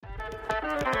Welcome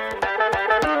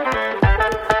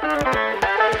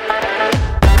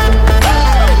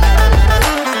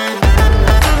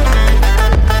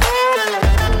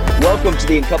to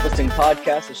the Encompassing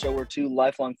Podcast, a show where two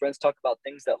lifelong friends talk about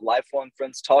things that lifelong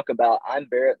friends talk about. I'm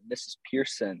Barrett, and this is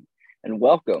Pierson, and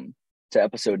welcome to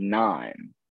episode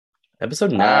 9.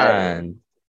 Episode 9.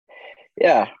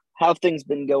 Yeah, how have things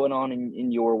been going on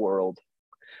in your world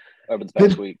over the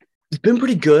past week? It's been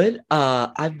pretty good.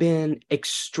 I've been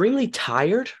extremely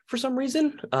tired for some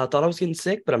reason. Thought I was getting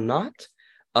sick, but I'm not.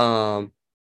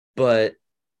 But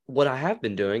what I have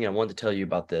been doing, and I wanted to tell you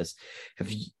about this,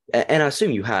 and I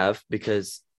assume you have,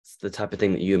 because it's the type of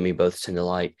thing that you and me both tend to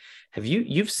like.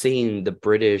 You've seen the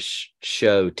British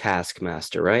show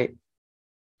Taskmaster, right?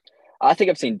 I think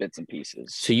I've seen bits and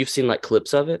pieces. So you've seen like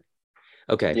clips of it?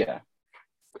 Okay. Yeah.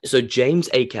 So James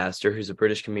Acaster, who's a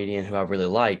British comedian who I really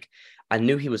like, I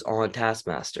knew he was on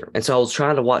Taskmaster. And so I was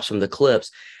trying to watch some of the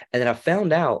clips, and then I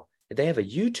found out that they have a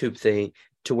YouTube thing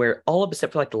to where all of,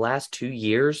 except for like the last 2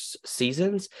 years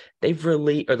seasons, they've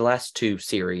released, or the last 2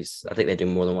 series, I think they do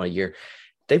more than one a year,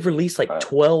 they've released like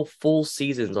 12 full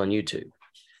seasons on YouTube.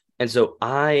 And so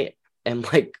I am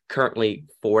like currently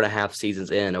 4.5 seasons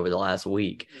in over the last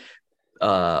week,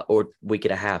 or week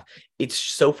and a half. It's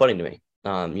so funny to me.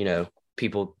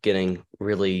 People getting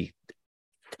really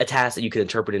a task that you can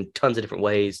interpret in tons of different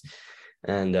ways.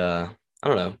 And I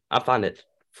don't know. I find it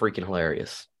freaking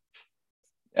hilarious.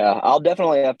 Yeah, I'll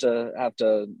definitely have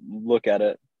to look at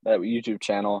it, that YouTube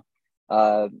channel.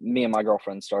 Me and my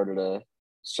girlfriend started a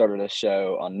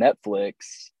show on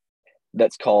Netflix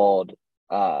that's called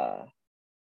I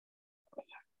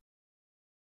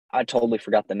totally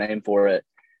forgot the name for it.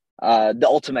 The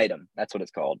Ultimatum. That's what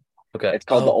it's called. Okay. It's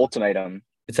called The Ultimatum.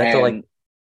 Is that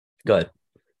go ahead.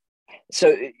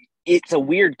 So it's a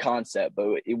weird concept,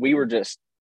 but we were just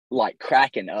like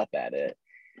cracking up at it.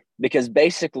 Because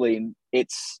basically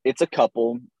it's a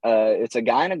couple, it's a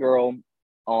guy and a girl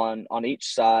on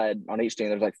each side, on each team.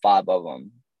 There's like 5 of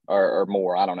them or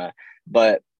more, I don't know.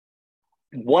 But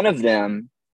one of them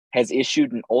has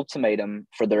issued an ultimatum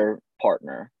for their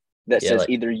partner that says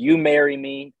either you marry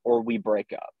me or we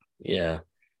break up. Yeah.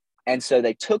 And so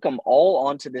they took them all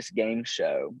onto this game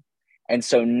show. And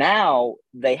so now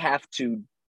they have to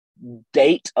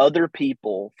date other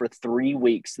people for 3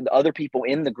 weeks, the other people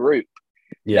in the group.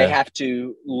 Yeah. They have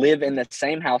to live in the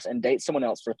same house and date someone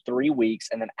else for 3 weeks,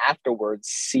 and then afterwards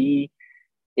see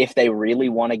if they really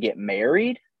want to get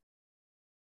married.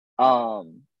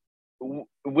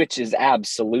 Which is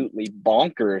absolutely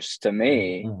bonkers to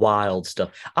me. Wild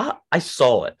stuff. I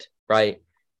saw it, right?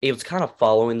 It was kind of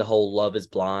following the whole Love is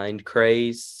Blind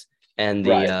craze and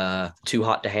the Too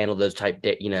Hot to Handle, those type,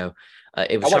 it was.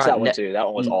 I watched that one too. That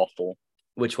one was awful.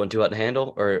 Which one, Too Hot to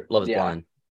Handle or Love is Blind?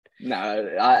 No,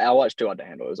 I watched Too Hot to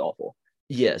Handle. It was awful.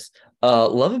 Yes.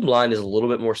 Love and Blind is a little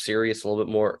bit more serious, a little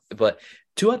bit more, but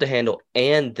Too Hot to Handle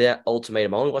and that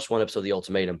Ultimatum, I only watched one episode of The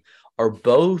Ultimatum, are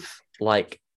both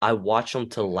like, I watch them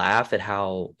to laugh at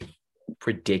how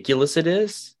ridiculous it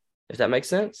is, if that makes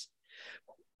sense.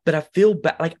 But I feel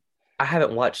bad, like I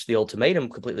haven't watched The Ultimatum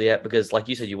completely yet because, like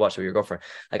you said, you watched it with your girlfriend.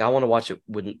 Like I want to watch it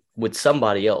with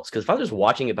somebody else, because if I'm just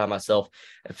watching it by myself,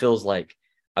 it feels like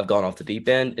I've gone off the deep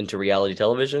end into reality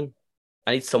television.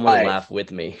 I need someone to laugh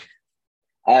with me.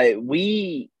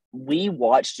 We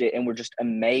watched it and we're just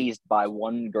amazed by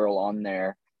one girl on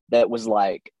there that was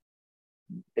like,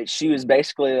 she was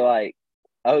basically like,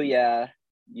 oh yeah,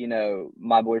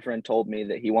 my boyfriend told me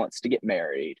that he wants to get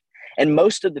married. And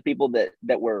most of the people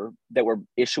that were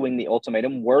issuing the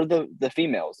ultimatum were the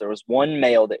females. There was one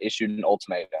male that issued an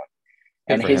ultimatum,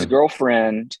 and his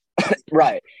girlfriend,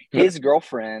 his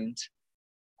girlfriend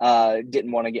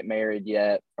didn't want to get married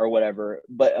yet or whatever.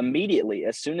 But immediately,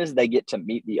 as soon as they get to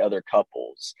meet the other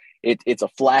couples, it's a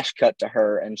flash cut to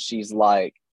her, and she's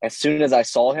like, as soon as I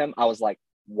saw him, I was like,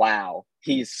 wow,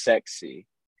 he's sexy.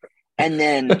 And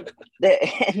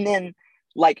then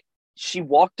like, she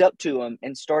walked up to him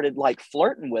and started like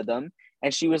flirting with him.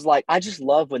 And she was like, I just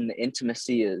love when the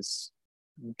intimacy is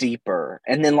deeper.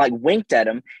 And then like winked at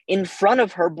him in front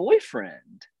of her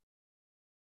boyfriend.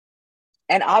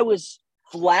 And I was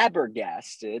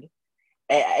flabbergasted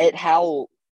at how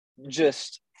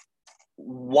just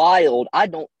wild. I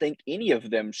don't think any of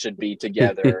them should be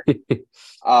together.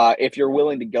 If you're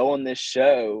willing to go on this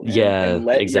show and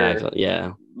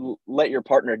let your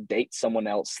partner date someone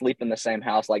else, sleep in the same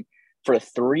house like for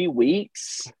 3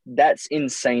 weeks, that's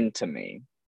insane to me.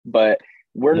 But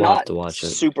we're not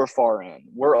super far in.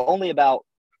 We're only about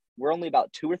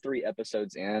 2 or 3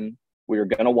 episodes in. We were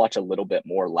gonna watch a little bit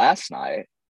more last night,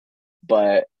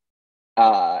 but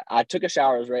I took a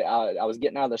shower. I was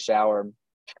getting out of the shower,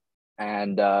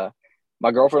 and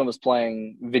my girlfriend was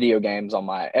playing video games on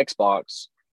my Xbox,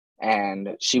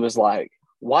 and she was like,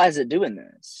 "Why is it doing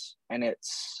this?" And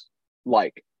it's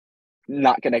like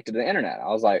not connected to the internet. I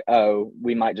was like, "Oh,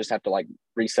 we might just have to like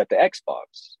reset the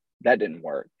Xbox." That didn't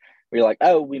work. We were like,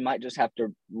 "Oh, we might just have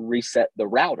to reset the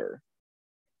router."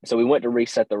 So we went to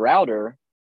reset the router,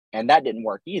 and that didn't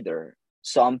work either.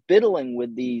 So I'm fiddling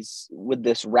with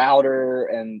this router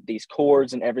and these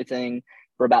cords and everything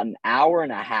for about an hour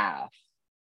and a half,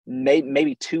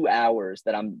 maybe 2 hours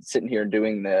that I'm sitting here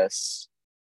doing this,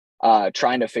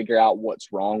 trying to figure out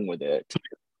what's wrong with it.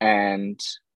 And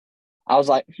I was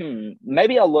like,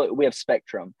 maybe I'll look. We have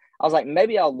Spectrum. I was like,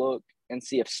 maybe I'll look and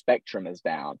see if Spectrum is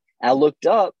down. And I looked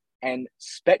up, and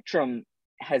Spectrum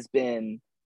has been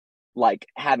like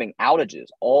having outages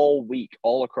all week,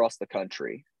 all across the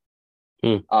country.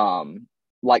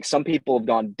 Like some people have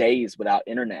gone days without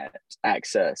internet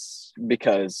access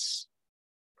because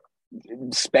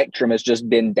Spectrum has just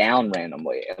been down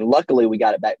randomly. And luckily we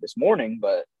got it back this morning,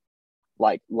 but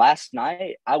like last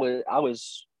night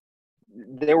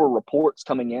there were reports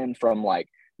coming in from like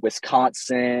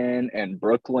Wisconsin and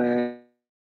Brooklyn,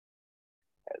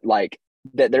 like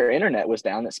that their internet was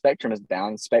down, that Spectrum is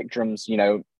down. Spectrum's,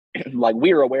 like,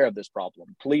 we are aware of this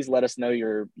problem. Please let us know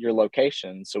your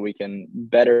location so we can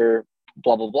better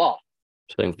blah, blah, blah.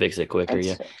 So they can fix it quicker.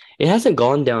 Yeah. It hasn't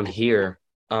gone down here.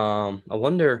 I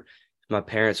wonder if my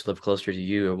parents live closer to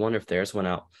you. I wonder if theirs went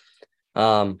out.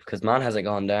 Because mine hasn't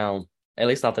gone down. At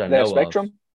least not that I know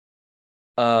Spectrum?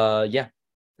 of. Yeah.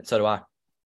 So do I.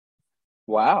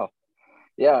 Wow.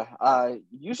 Yeah.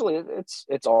 Usually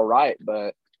it's all right,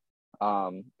 but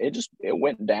it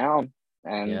went down,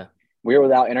 and we were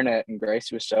without internet, and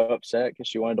Gracie was so upset because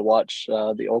she wanted to watch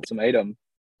The Ultimatum.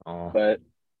 Oh. But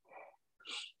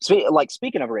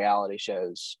speaking of reality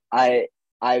shows, I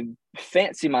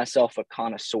fancy myself a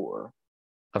connoisseur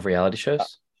of reality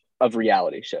shows.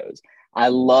 I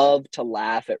love to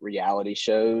laugh at reality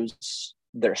shows.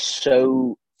 They're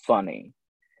so funny.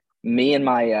 Me and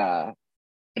my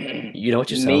you know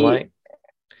what you sound like?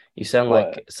 You sound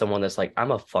like someone that's like,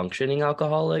 I'm a functioning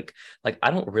alcoholic. Like,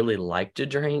 I don't really like to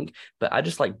drink, but I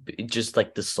just like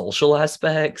the social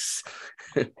aspects.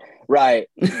 Right.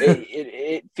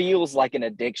 It feels like an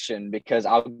addiction because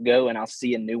I'll go and I'll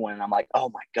see a new one and I'm like, oh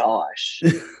my gosh,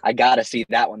 I got to see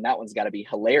that one. That one's got to be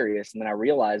hilarious. And then I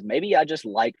realize maybe I just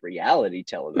like reality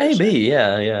television. Maybe.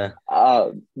 Yeah.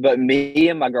 But me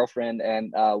and my girlfriend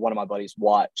and one of my buddies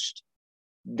watched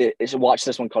this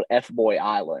one called F-Boy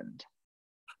Island.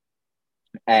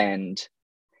 And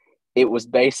it was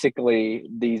basically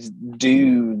these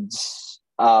dudes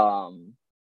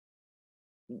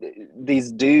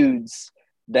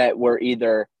that were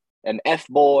either an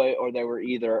F-boy or they were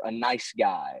either a nice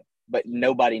guy, but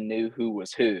nobody knew who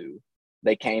was who.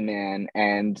 They came in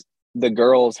and the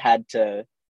girls had to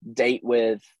date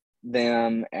with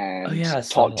them and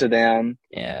talk to them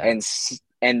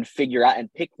and figure out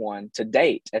and pick one to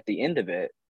date at the end of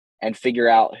it and figure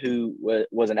out who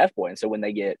was an F-boy. And so when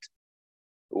they get,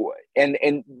 and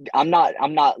I'm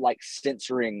not like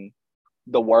censoring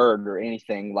the word or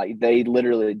anything, like they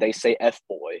say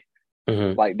F-boy.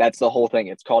 Mm-hmm. Like that's the whole thing.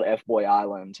 It's called F-Boy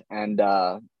Island. And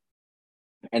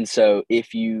so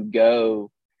if you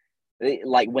go,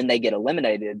 like when they get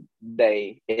eliminated,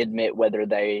 they admit whether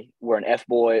they were an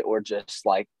F-boy or just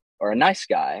like, or a nice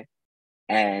guy.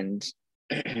 And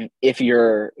if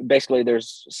you're basically,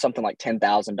 there's something like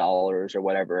 $10,000 or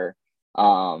whatever.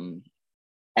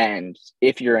 And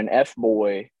if you're an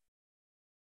F-boy,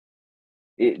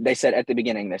 they said at the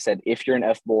beginning, if you're an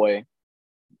F-boy,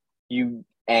 you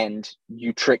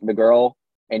trick the girl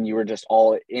and you were just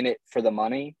all in it for the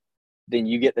money, then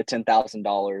you get the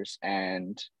 $10,000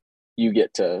 and you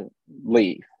get to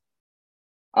leave.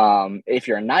 If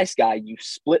you're a nice guy, you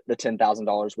split the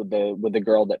 $10,000 with the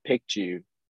girl that picked you,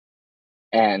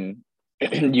 and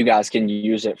you guys can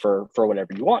use it for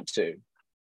whatever you want to.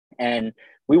 And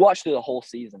we watched through the whole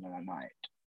season in a night.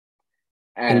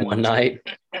 And in one night?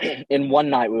 In one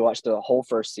night, we watched the whole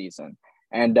first season.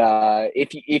 And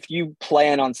if you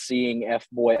plan on seeing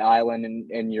F-Boy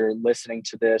Island and you're listening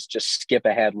to this, just skip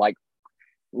ahead like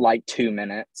 2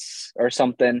 minutes or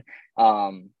something.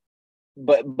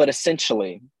 But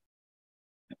essentially,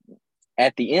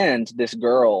 at the end, this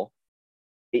girl,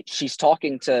 she's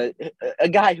talking to a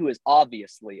guy who is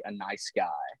obviously a nice guy,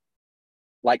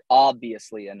 like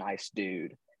obviously a nice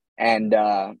dude. And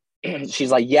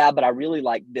she's like, yeah, but I really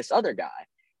like this other guy.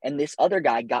 And this other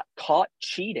guy got caught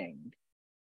cheating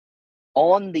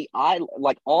on the island.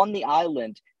 Like on the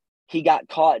island, he got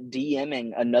caught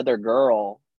DMing another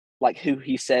girl, like who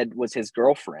he said was his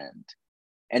girlfriend.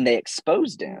 And they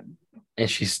exposed him. And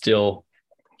she's still,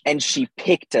 and she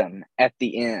picked him at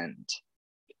the end.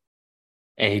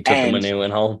 and he took him and he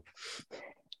went home.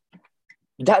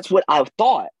 That's what I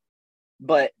thought.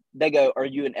 But they go, are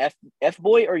you an F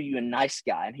boy or are you a nice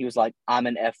guy? And he was like, I'm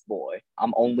an F boy.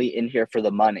 I'm only in here for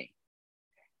the money.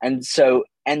 And so,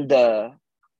 and the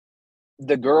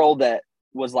girl that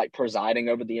was like presiding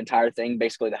over the entire thing,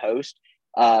 basically the host,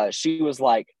 she was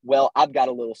like, well, I've got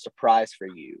a little surprise for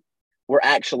you. We're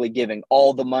actually giving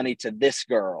all the money to this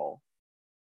girl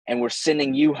and we're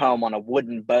sending you home on a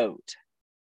wooden boat.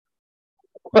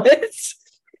 What?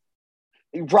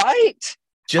 Right?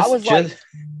 I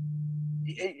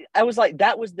was like,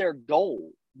 that was their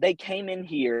goal. They came in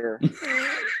here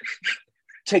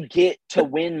to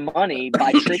win money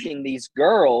by tricking these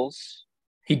girls.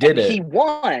 He did it. He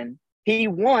won,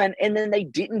 and then they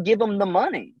didn't give him the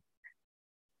money.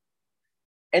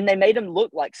 And they made him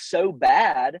look like so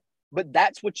bad, but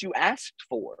that's what you asked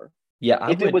for. Yeah.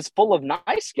 If it was full of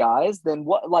nice guys, then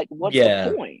what's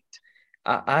the point?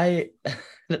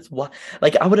 That's why,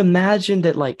 like, I would imagine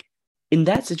that, like, in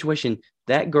that situation,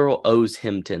 that girl owes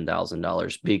him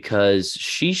 $10,000 because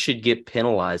she should get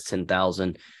penalized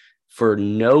 $10,000 for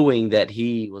knowing that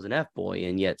he was an F-boy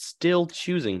and yet still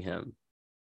choosing him.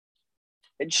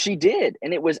 And she did,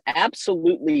 and it was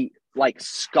absolutely like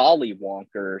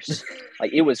scallywonkers.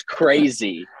 Like, it was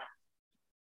crazy.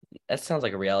 That sounds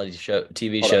like a reality show,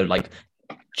 TV show, like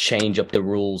change up the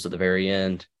rules at the very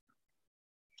end.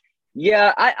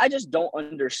 Yeah, I just don't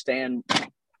understand.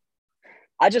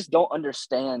 I just don't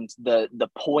understand the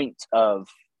point of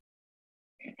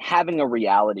having a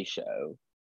reality show.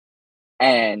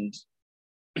 And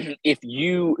if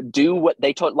you do what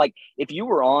they told, like if you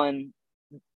were on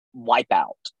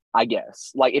Wipeout, I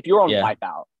guess, like if you're on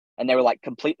Wipeout and they were like,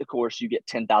 complete the course, you get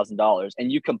 $10,000,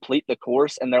 and you complete the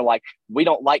course and they're like, we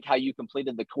don't like how you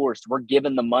completed the course. We're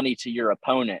giving the money to your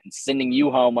opponent and sending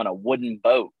you home on a wooden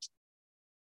boat.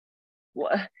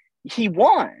 Well, he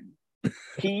won.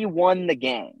 He won the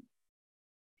game.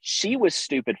 She was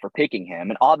stupid for picking him.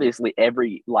 And obviously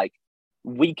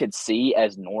we could see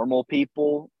as normal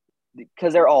people,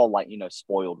 because they're all like,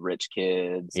 spoiled rich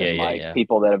kids and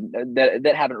people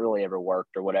that haven't really ever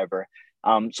worked or whatever.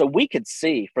 So we could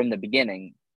see from the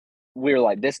beginning, we were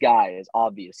like, this guy is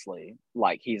obviously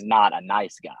like, he's not a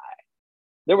nice guy.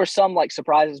 There were some like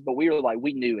surprises, but we were like,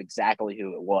 we knew exactly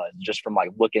who it was just from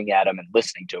like looking at him and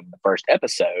listening to him in the first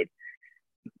episode.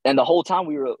 And the whole time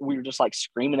we were just like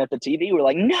screaming at the TV. We were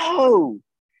like, no,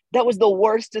 that was the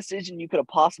worst decision you could have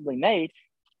possibly made.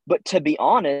 But to be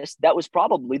honest, that was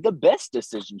probably the best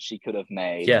decision she could have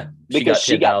made. Yeah, because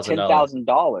she got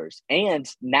 $10,000 and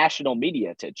national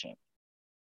media attention.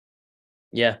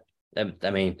 Yeah, I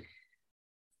mean,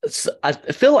 I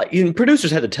feel like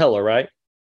producers had to tell her, right?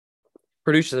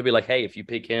 Producers would be like, hey, if you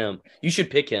pick him, you should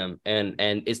pick him, and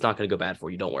it's not going to go bad for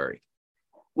you. Don't worry.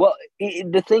 Well,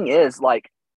 the thing is, like,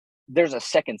 there's a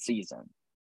second season,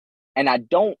 and I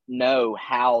don't know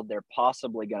how they're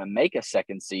possibly going to make a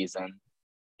second season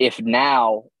if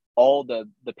now all the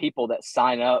people that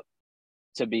sign up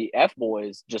to be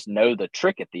F-boys just know the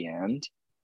trick at the end.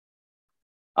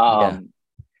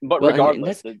 But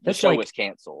regardless, the show was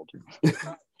canceled.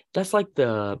 That's like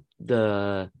the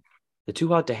Too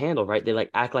Hot to Handle, right? They like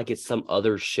act like it's some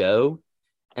other show,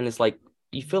 and it's like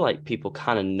you feel like people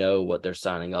kind of know what they're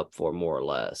signing up for more or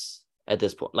less at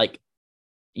this point. Like,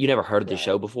 you never heard of the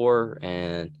show before,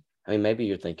 and I mean, maybe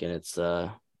you're thinking it's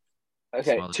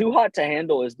okay. Too Hot to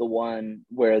Handle is the one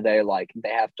where they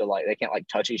have to they can't like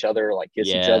touch each other or like kiss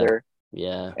each other.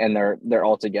 Yeah, and they're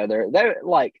all together. They're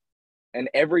like, and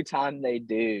every time they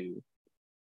do,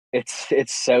 it's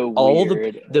so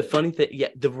weird. The funny thing,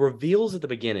 the reveals at the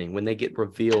beginning when they get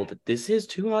revealed that this is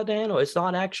Too Hot to Handle. It's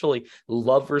not actually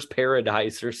Lover's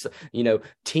Paradise or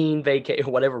teen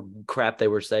vacation, whatever crap they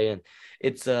were saying.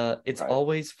 It's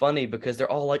always funny because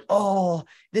they're all like, oh,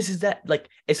 this is that, like,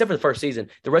 except for the first season,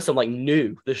 the rest of them like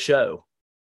knew the show.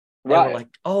 They were like,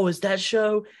 oh, is that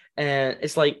show? And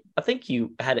it's like, I think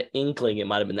you had an inkling it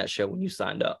might have been that show when you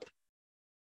signed up.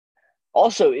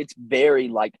 Also, it's very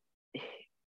like,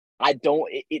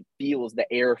 the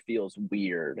air feels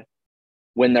weird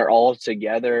when they're all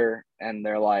together and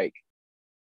they're like,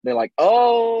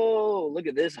 oh, look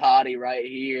at this hottie right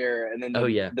here. And then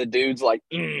the dude's like,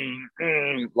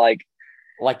 like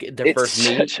their first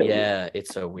meet. Yeah,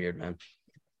 it's so weird, man.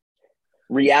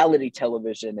 Reality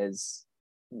television is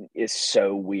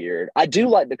so weird. I do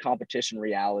like the competition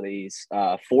realities.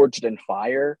 Forged in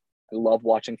Fire. I love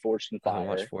watching Forged in Fire. I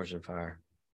watch Forged in Fire.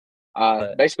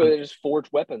 Basically, they just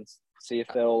forge weapons. See if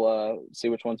they'll see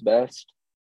which one's best.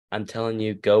 I'm telling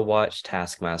you, go watch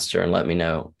Taskmaster and let me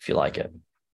know if you like it.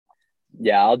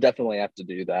 Yeah, I'll definitely have to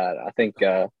do that.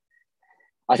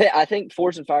 I think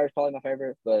Force and Fire is probably my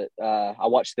favorite, but I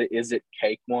watched the Is It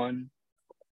Cake one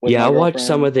with Yeah, my I watched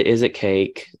some girlfriend. of the Is It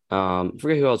Cake. I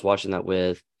forget who I was watching that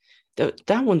with.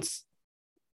 That one's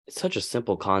such a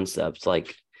simple concept.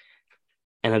 Like,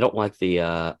 and I don't like the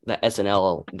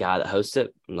SNL guy that hosts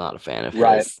it. I'm not a fan of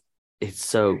Right. his. It's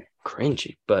so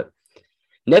cringy. But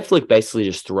Netflix basically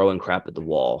just throwing crap at the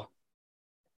wall.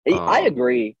 I Um,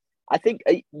 agree. I think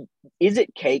Is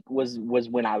It Cake was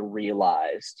when I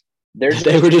realized they're they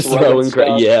just were just throwing throwing crap.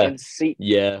 stuff Yeah, and see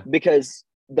yeah, because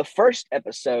the first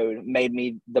episode made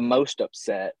me the most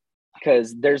upset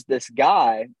because there's this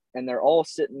guy and they're all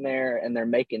sitting there and they're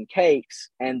making cakes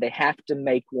and they have to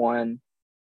make one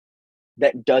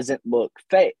that doesn't look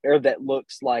fake or that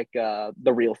looks like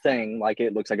the real thing, like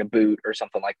it looks like a boot or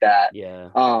something like that. yeah.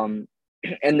 Um,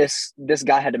 and this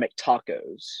guy had to make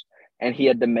tacos, and uh he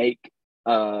had to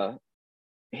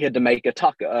make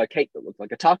a cake that looked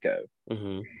like a taco.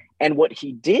 Hmm. And what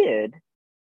he did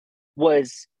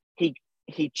was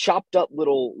he chopped up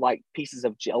little like pieces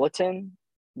of gelatin,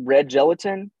 red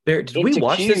gelatin, Barrett, did we into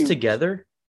watch this cubes. together?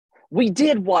 We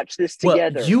did watch this Well,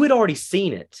 together. you had already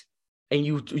seen it, and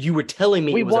you were telling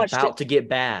me We it was watched it. about to get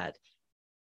bad.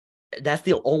 That's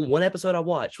the only one episode I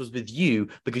watched was with you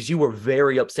because you were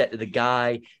very upset that the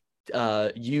guy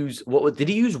did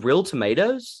he use real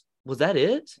tomatoes? Was that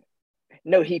it?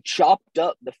 No, he chopped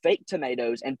up the fake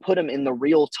tomatoes and put them in the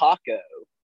real taco,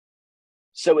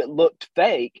 so it looked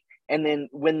fake. And then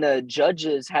when the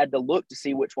judges had to look to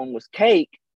see which one was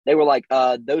cake, they were like,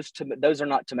 those are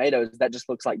not tomatoes. That just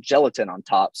looks like gelatin on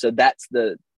top. So that's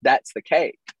the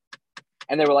cake."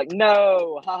 And they were like,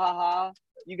 "No, ha ha ha,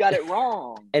 you got it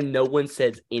wrong." And no one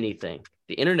says anything.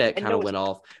 The internet And kind of no, went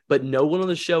off, but no one on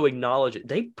the show acknowledged it.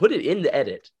 They put it in the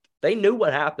edit. They knew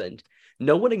what happened.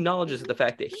 No one acknowledges the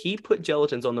fact that he put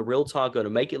gelatins on the real taco to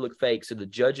make it look fake so the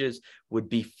judges would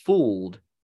be fooled.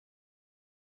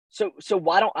 so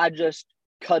why don't I just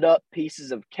cut up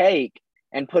pieces of cake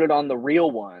and put it on the real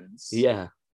ones? Yeah.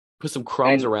 Put some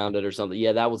crumbs And around it or something.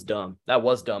 Yeah, that was dumb. That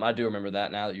was dumb. I do remember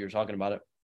that now that you're talking about it.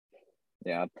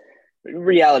 yeah,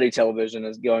 reality television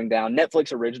is going down.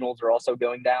 Netflix originals are also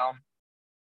going down.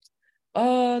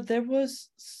 There was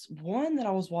one that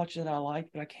I was watching that I liked,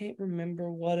 but I can't remember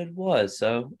what it was.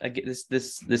 So I get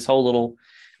this whole little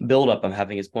build up I'm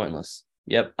having is pointless.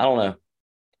 Yep, I don't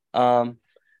know.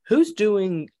 Who's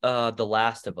doing The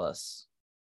Last of Us?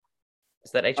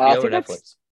 Is that I HBO or think that's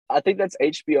Netflix? I think that's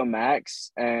HBO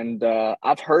Max, and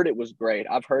I've heard it was great.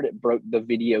 I've heard it broke the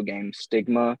video game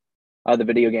stigma, the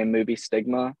video game movie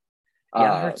stigma.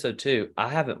 Yeah, I Uh, heard so too. I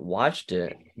haven't watched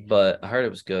it, but I heard it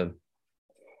was good.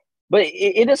 but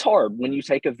it is hard when you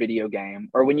take a video game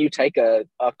or when you take a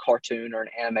cartoon or an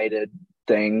animated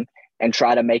thing and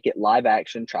try to make it live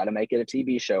action, try to make it a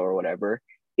TV show or whatever.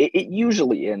 It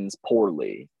usually ends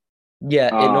poorly. Yeah,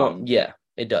 it no, Um, yeah,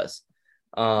 it does.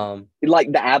 like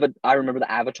I remember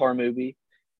the Avatar movie.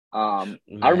 I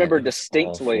Man, remember it was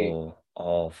distinctly. awful,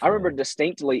 I remember awful.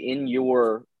 distinctly in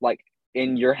your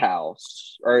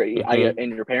house or Hmm.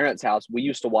 in your parents' house. We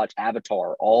used to watch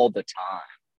Avatar all the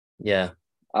Yeah,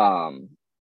 time.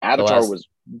 the Avatar last, was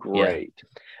yeah. great.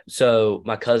 So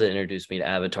my cousin introduced me to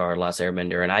Avatar: Last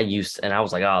Airbender, and I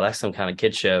was like, oh, that's some kind of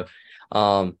kid show.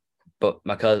 Um, but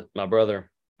my brother,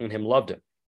 and him loved it,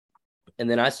 and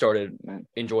then I started Man.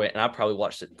 enjoying it, and I probably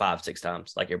watched it 5, 6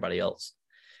 times like everybody else.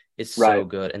 It's so Right,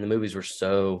 good, and the movies were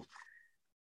so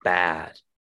bad.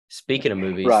 Speaking of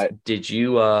movies, right. did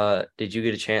you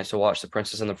get a chance to watch The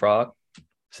Princess and the Frog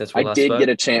since we I last did get spoke?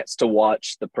 a chance to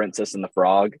watch The Princess and the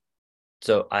Frog.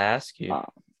 So I ask you, Uh,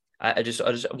 I just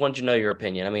want you to know your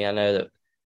opinion. I mean, I know that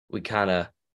we kind of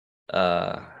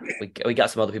we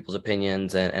got some other people's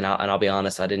opinions, and I'll be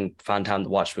honest, I didn't find time to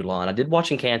watch Mulan. I did watch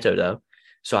Encanto though,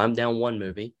 so I'm down one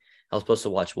movie. I was supposed to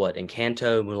watch what?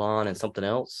 Encanto, Mulan, and something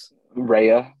else.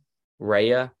 Raya.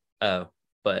 Raya. Oh,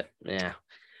 but yeah.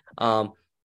 Um.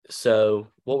 So,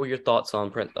 what were your thoughts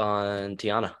on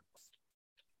Tiana?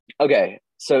 Okay,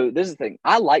 so this is the thing.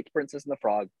 I liked Princess and the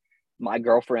Frog. My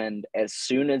girlfriend, as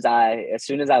soon as I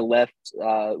left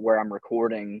where I'm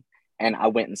recording and I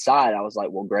went inside, I was like,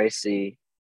 "Well, Gracie,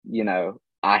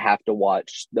 I have to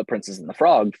watch The Princess and the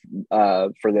Frog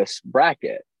for this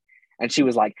bracket." And she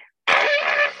was like,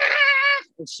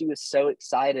 and she was so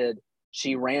excited.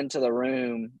 She ran to the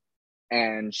room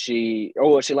and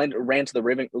ran to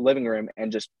the living room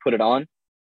and just put it on.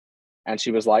 And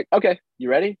she was like, "Okay, you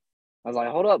ready?" I was like,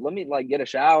 "Hold up, let me like get a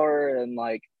shower and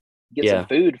like get some Yeah,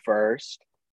 food first."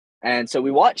 And so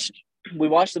we watched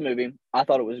the movie. I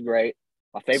thought it was great.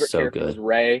 My favorite so character was good.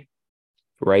 Ray.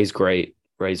 Ray's great.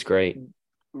 Ray's great.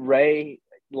 Ray,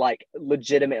 like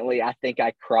legitimately, I think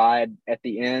I cried at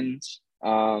the end.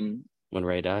 When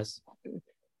Ray dies.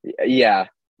 Yeah,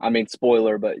 I mean,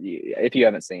 spoiler, but if you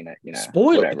haven't seen it,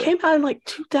 Spoiler, it whatever. came out in like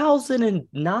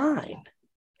 2009.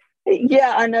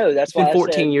 Yeah, I know. That's It's been why I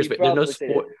 14 said years, you but there's no probably seen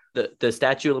it. spoil. The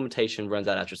statute of limitation runs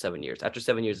out after 7 years. After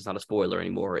 7 years, it's not a spoiler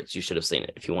anymore. It's you should have seen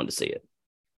it if you wanted to see it.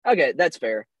 Okay, that's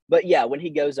fair. But yeah, when he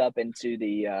goes up into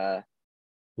the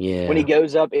when he Yeah,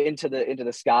 goes up into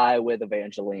the sky with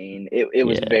Evangeline, it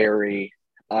was yeah. very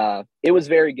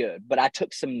good. But I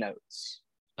took some notes.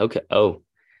 Okay. Oh,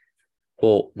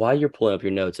 well, while you're pulling up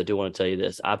your notes, I do want to tell you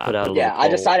this. I put out a little Yeah, I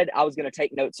poll. decided I was going to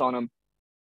take notes on them.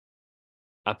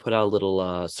 I put out a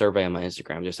little survey on my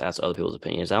Instagram, just to ask other people's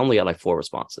opinions. I only got like 4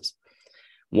 responses.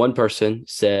 One person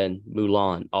said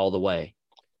Mulan all the way.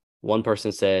 One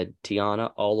person said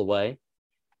Tiana all the way.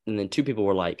 And then 2 people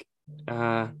were like,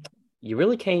 you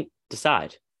really can't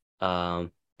decide.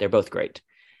 They're both great.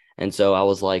 And so I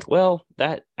was like, well,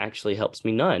 that actually helps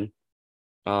me none.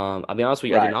 I'll be honest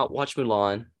with you, I did Right. not watch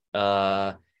Mulan.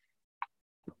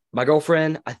 My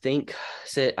girlfriend, I think,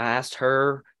 said I asked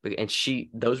her, and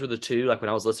those were the 2. Like when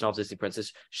I was listing off Disney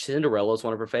Princess, Cinderella is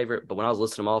one of her favorite. But when I was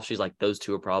listing them off, she's like, those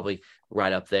 2 are probably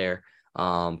right up there.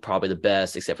 Probably the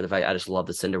best, except for the fact I just love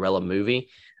the Cinderella movie,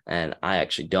 and I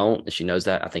actually don't. And she knows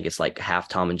that. I think it's like half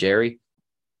Tom and Jerry.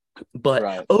 But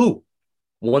Right.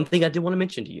 one thing I did want to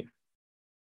mention to you,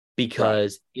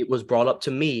 because it was brought up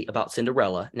to me about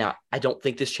Cinderella. Now, I don't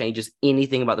think this changes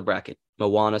anything about the bracket.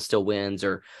 Moana still wins,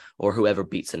 or whoever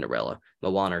beats Cinderella,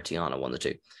 Moana or Tiana, one of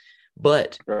the 2.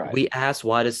 But we asked,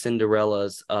 why does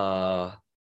Cinderella's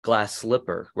glass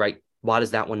slipper, right? Why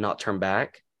does that one not turn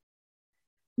back?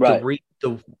 Right.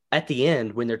 At the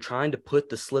end, when they're trying to put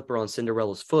the slipper on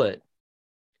Cinderella's foot,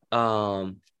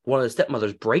 one of the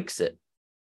stepmothers breaks it.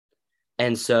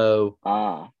 And so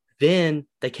then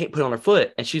they can't put it on her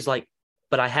foot. And she's like,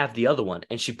 but I have the other one.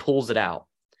 And she pulls it out.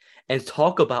 And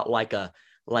talk about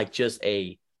just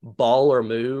a baller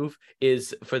move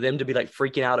is for them to be like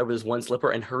freaking out over this one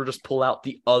slipper and her just pull out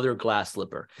the other glass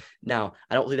slipper. Now,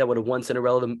 I don't think that would have won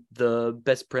Cinderella the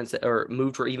best princess or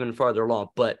moved her even farther along,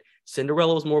 but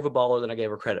Cinderella was more of a baller than I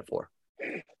gave her credit for.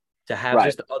 To have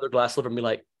just the other glass slipper and be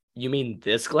like, you mean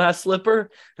this glass slipper?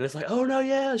 And it's like, oh no,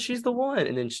 yeah, she's the one.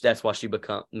 And then that's why she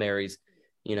marries,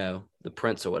 the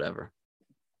prince or whatever.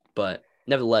 But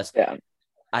nevertheless,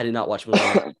 I did not watch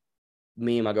Mulan.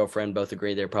 Me and my girlfriend both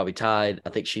agree they're probably tied. I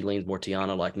think she leans more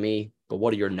Tiana like me. But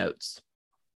what are your notes?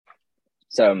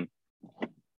 So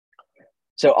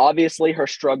obviously her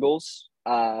struggles.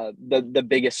 The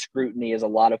biggest scrutiny is a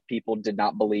lot of people did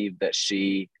not believe that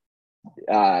she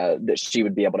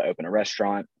would be able to open a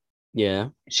restaurant. Yeah,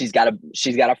 she's got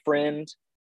a friend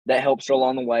that helps her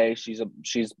along the way. She's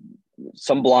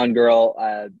some blonde girl.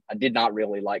 I did not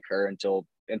really like her until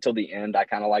the end. I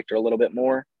kind of liked her a little bit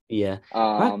more. Yeah.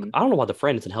 I don't know why the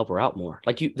friend doesn't help her out more.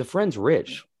 Like the friend's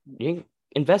rich. You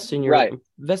invest in your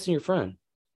friend.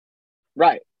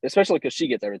 Right. Especially because she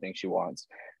gets everything she wants.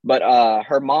 But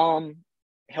her mom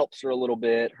helps her a little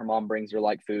bit. Her mom brings her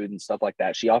like food and stuff like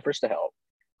that. She offers to help.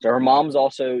 So her mom's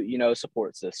also, a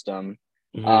support system.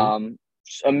 Mm-hmm.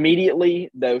 Immediately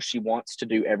though, she wants to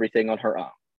do everything on her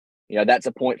own. That's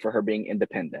a point for her being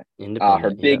independent. Her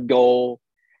big goal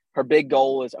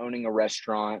is owning a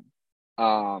restaurant.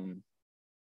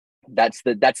 That's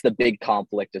the big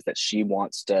conflict, is that she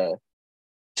wants to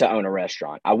own a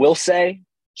restaurant. I will say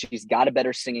she's got a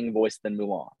better singing voice than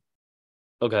Mulan.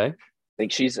 Okay. I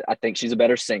think she's a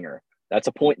better singer. That's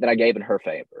a point that I gave in her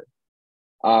favor.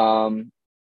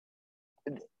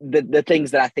 The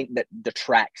things that I think that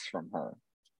detracts from her.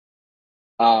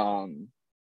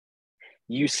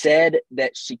 You said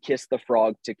that she kissed the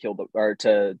frog to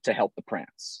help the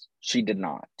prince. She did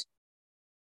not.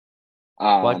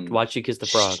 Why'd she kiss the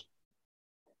frog?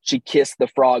 She kissed the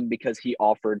frog because he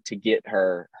offered to get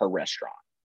her restaurant.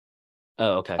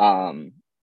 Oh, okay.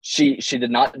 She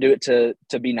did not do it to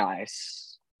be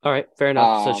nice. All right, fair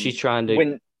enough. So she's trying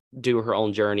to do her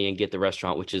own journey and get the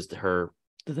restaurant, which is the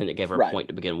thing that gave her a point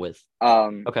to begin with.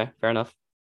 Okay, fair enough.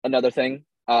 Another thing,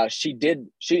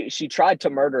 she tried to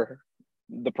murder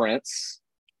the prince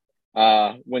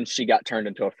when she got turned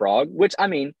into a frog, which, I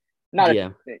mean,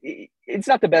 it's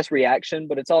not the best reaction,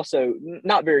 but it's also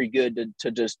not very good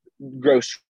to just go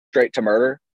straight to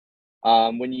murder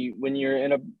when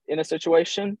you're in a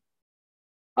situation.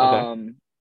 Okay.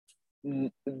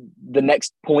 The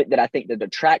next point that I think that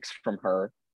detracts from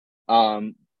her,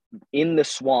 in the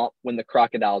swamp when the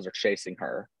crocodiles are chasing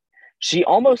her, she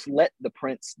almost let the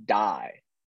prince die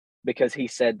because he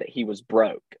said that he was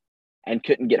broke and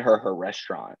couldn't get her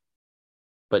restaurant.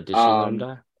 But did she let him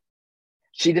die?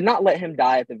 She did not let him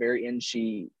die at the very end.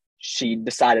 She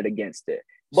decided against it.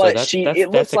 So But it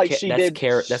looks like she did.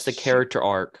 That's the character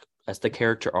arc. That's the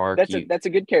character arc. That's a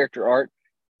good character arc.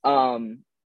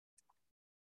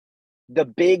 The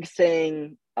big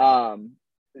thing,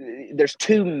 there's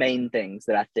two main things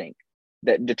that I think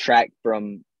that detract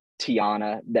from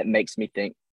Tiana that makes me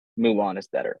think Mulan is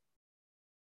better.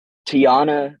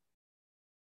 Tiana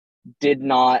did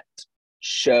not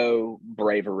show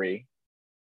bravery.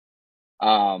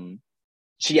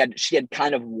 She had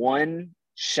kind of one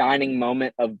shining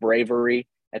moment of bravery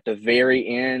at the very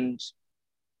end,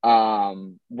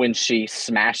 when she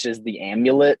smashes the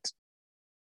amulet.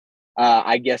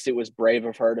 I guess it was brave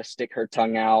of her to stick her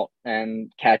tongue out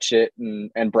and catch it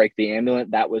and break the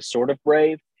amulet. That was sort of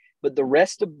brave. But the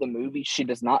rest of the movie, she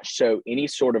does not show any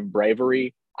sort of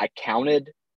bravery. I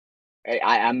counted.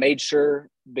 I made sure,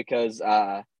 because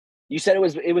you said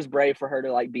it was brave for her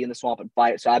to like be in the swamp and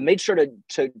fight. So I made sure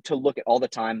to look at all the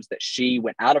times that she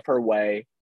went out of her way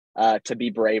to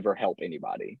be brave or help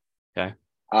anybody. Okay.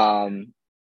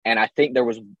 And I think there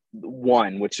was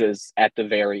one, which was at the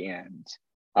very end,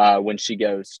 when she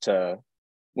goes to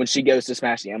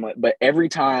smash the amulet. But every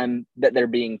time that they're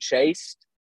being chased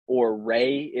or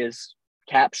Rey is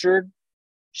captured,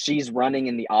 she's running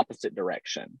in the opposite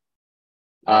direction.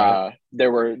 Right.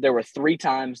 There were 3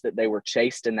 times that they were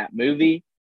chased in that movie.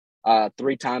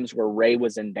 3 times where Rey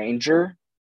was in danger,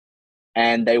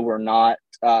 and they were not.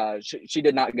 She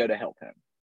did not go to help him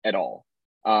at all.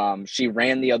 She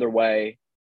ran the other way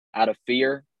out of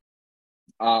fear.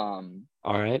 All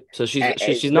right, so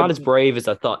she's not as brave as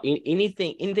I thought.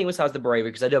 Anything besides the bravery,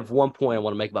 because I do have one point I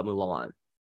want to make about Mulan.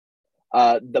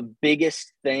 The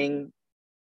biggest thing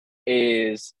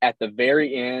is at the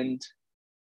very end.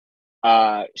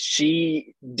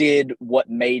 She did what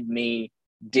made me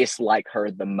dislike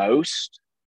her the most.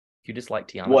 You dislike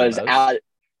Tiana was the most?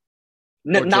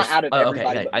 Not out of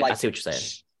everybody. Okay, but I see what you're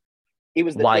saying. It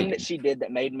was the thing that she did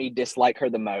that made me dislike her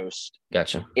the most.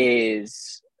 Gotcha.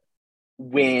 Is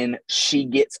when she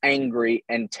gets angry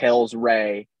and tells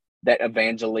Rey that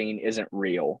Evangeline isn't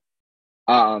real.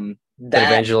 That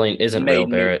Evangeline isn't real,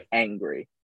 Barrett. Angry.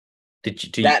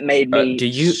 That made me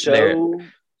so. Barrett,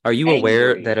 are you aware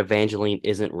angry. that Evangeline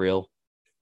isn't real?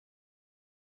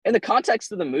 In the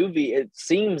context of the movie, it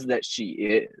seems that she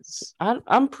is.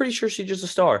 I'm pretty sure she's just a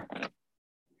star.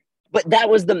 But that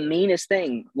was the meanest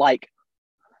thing. Like,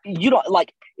 you don't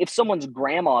like if someone's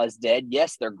grandma is dead.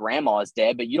 Yes, their grandma is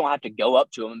dead, but you don't have to go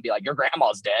up to them and be like, "Your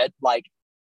grandma's dead." Like,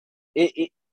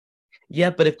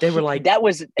 yeah, but if they were like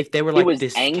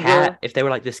this anger. cat, if they were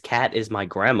like, this cat is my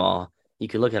grandma, you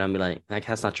could look at them and be like, that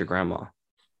cat's not your grandma.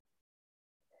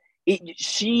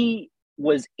 She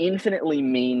was infinitely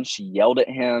mean. She yelled at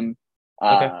him,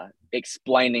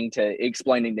 explaining to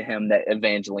him that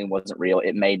Evangeline wasn't real.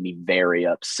 It made me very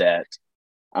upset.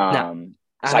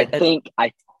 I think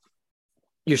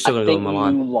you're still going to go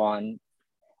with Mulan.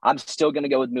 I'm still going to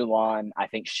go with Mulan. I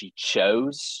think she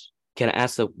chose. Can I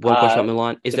ask the one question about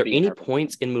Mulan? Is there any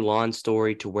points in Mulan's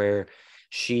story to where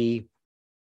she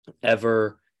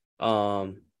ever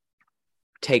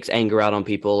takes anger out on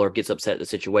people or gets upset at the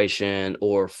situation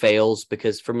or fails?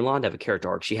 Because for Mulan to have a character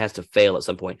arc, she has to fail at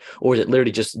some point. Or is it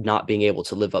literally just not being able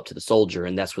to live up to the soldier,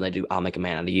 and that's when they do "I'll make a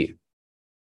man out of you"?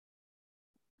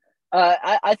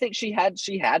 I think she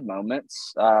had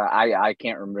moments. I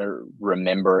can't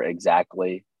remember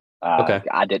exactly.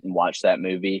 I didn't watch that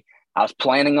movie. I was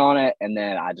planning on it, and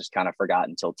then I just kind of forgot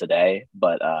until today.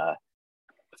 But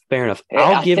fair enough.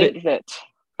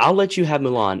 I'll let you have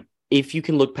Mulan if you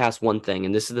can look past one thing,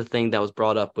 and this is the thing that was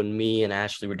brought up when me and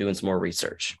Ashley were doing some more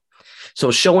research.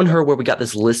 So showing her where we got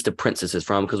this list of princesses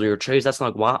from, because we were curious. That's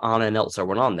not why Anna and Elsa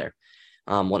weren't on there.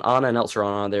 When Anna and Elsa are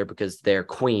on there because they're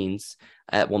queens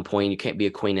at one point. You can't be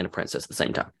a queen and a princess at the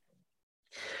same time.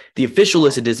 The official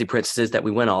list of Disney princesses that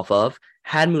we went off of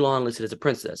had Mulan listed as a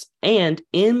princess. And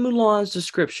in Mulan's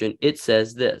description, it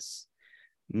says this: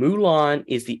 Mulan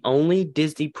is the only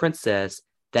Disney princess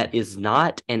that is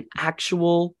not an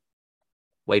actual,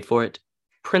 wait for it,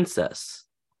 princess.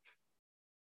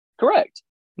 Correct.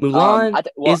 Mulan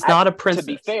is not a princess.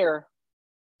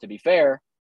 To be fair,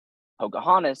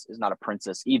 Pocahontas is not a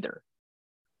princess either.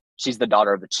 She's the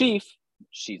daughter of a chief.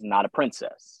 She's not a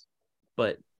princess.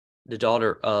 But the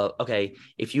daughter of, okay,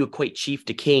 if you equate chief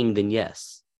to king, then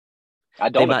yes. I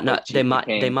don't. They might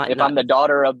if not. I'm the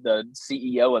daughter of the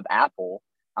CEO of Apple,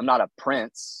 I'm not a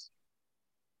prince.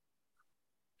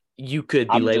 You could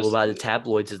be labeled by the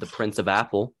tabloids as the Prince of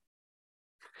Apple.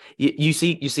 You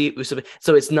see.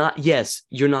 So it's not. Yes,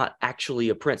 you're not actually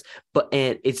a prince,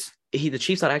 and it's the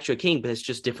chief's not actually a king, but it's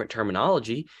just different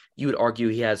terminology. You would argue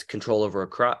he has control over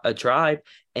a tribe,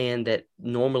 and that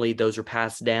normally those are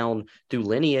passed down through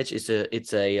lineage. It's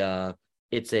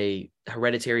a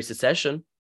hereditary succession.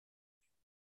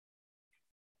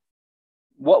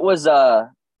 What was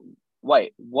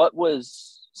what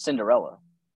was Cinderella?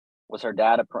 Was her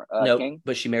dad a king?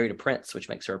 But she married a prince, which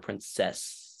makes her a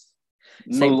princess.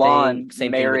 Mulan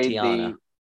Same married thing with Tiana.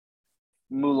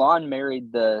 Mulan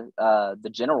married the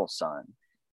general's son.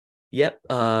 Yep.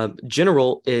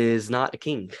 General is not a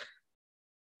king.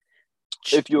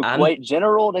 If you equate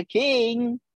general to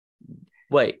king.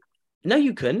 Wait. No,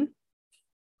 you couldn't.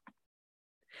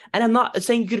 And I'm not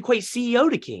saying you could equate CEO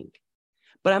to king,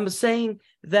 but I'm saying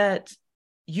that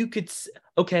you could.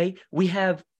 Okay, we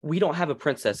don't have a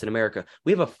princess in America.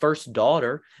 We have a first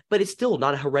daughter, but it's still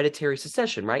not a hereditary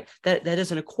succession, right? That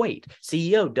doesn't equate.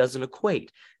 CEO doesn't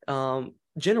equate.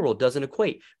 General doesn't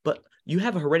equate. But you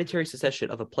have a hereditary succession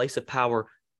of a place of power,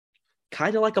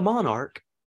 kind of like a monarch,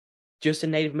 just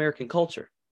in Native American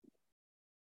culture.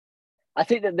 I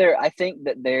think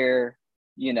that they're,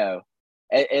 you know,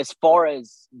 as far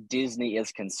as Disney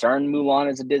is concerned, Mulan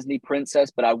is a Disney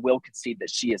princess, but I will concede that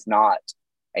she is not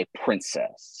a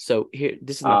princess. So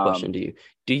this is my question to you.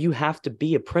 Do you have to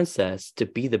be a princess to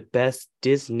be the best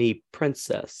Disney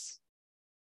princess?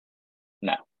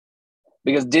 No,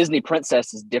 because Disney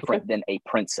princess is different than a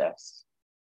princess.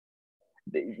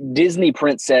 Disney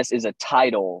princess is a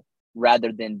title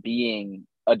rather than being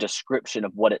a description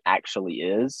of what it actually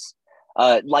is.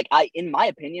 In my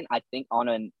opinion, I think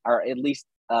or at least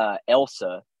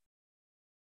Elsa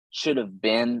should have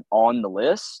been on the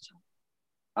list.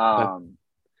 I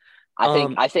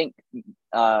think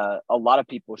a lot of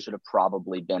people should have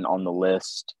probably been on the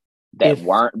list that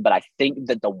weren't, but I think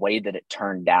that the way that it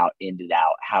turned out ended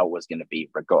out how it was going to be,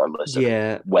 regardless.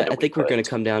 Yeah, I think we're going to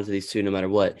come down to these two no matter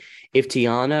what. If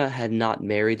Tiana had not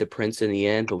married the prince in the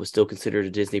end, but was still considered a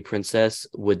Disney princess,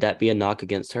 would that be a knock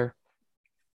against her?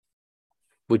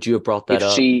 Would you have brought that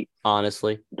up?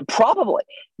 Honestly, probably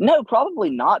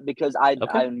not, because I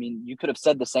mean, you could have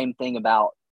said the same thing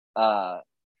about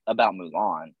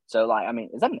Mulan. So, like, I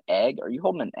mean, is that an egg? Are you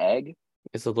holding an egg?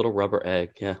 It's a little rubber egg.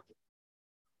 Yeah.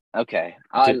 Okay.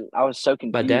 I was so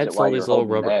confused. My dad sold these little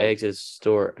rubber eggs at his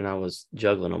store, and I was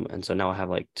juggling them, and so now I have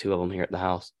like 2 of them here at the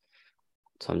house.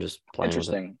 So I'm just playing.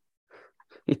 Interesting.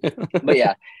 With it. But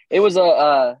yeah, it was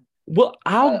a. Well,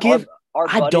 I'll give.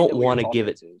 I don't want to give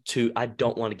it to. I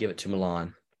don't want to give it to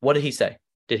Milan. What did he say?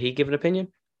 Did he give an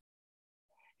opinion?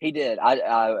 He did.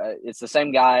 It's the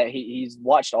same guy. He's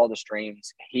watched all the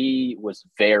streams. He was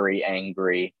very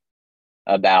angry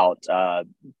about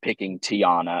picking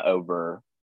Tiana over.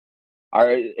 Or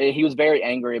he was very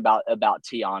angry about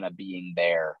Tiana being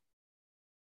there,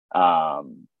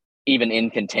 even in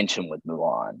contention with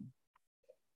Mulan.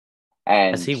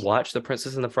 And has he watched The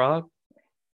Princess and the Frog?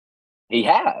 He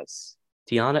has.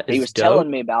 Tiana is He was dope. telling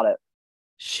me about it.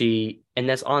 And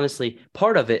that's honestly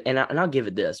part of it. And I'll give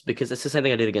it this, because it's the same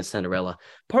thing I did against Cinderella.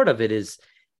 Part of it is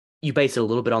you base it a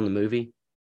little bit on the movie,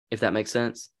 if that makes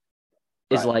sense.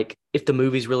 Right. Is like, if the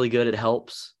movie's really good, it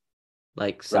helps.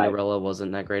 Like Cinderella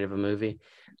wasn't that great of a movie,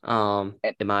 in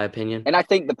my opinion. And I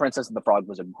think The Princess and the Frog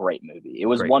was a great movie. It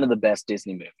was one of the best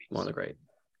Disney movies. One of the great.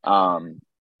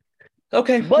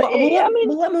 Okay, but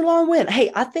we'll let Mulan win. Hey,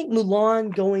 I think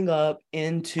Mulan going up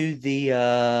into the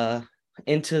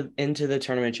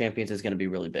Tournament of Champions is going to be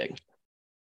really big.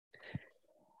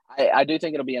 I do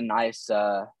think it'll be a nice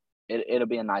it'll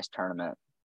be a nice tournament,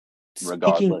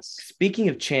 regardless. Speaking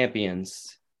of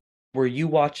champions, were you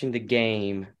watching the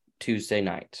game Tuesday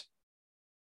night?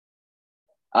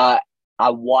 I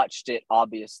watched it.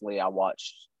 Obviously, I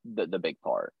watched the big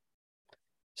part.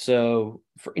 So,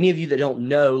 for any of you that don't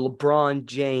know, LeBron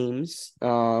James,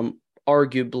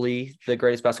 arguably the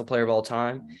greatest basketball player of all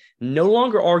time, no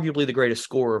longer arguably the greatest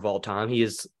scorer of all time. He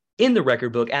is in the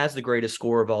record book as the greatest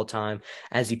scorer of all time,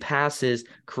 as he passes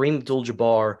Kareem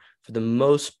Abdul-Jabbar for the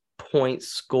most points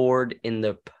scored in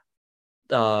the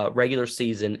regular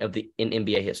season in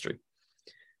NBA history.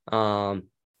 The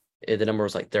number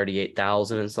was like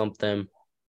 38,000 and something,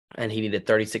 and he needed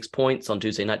 36 points on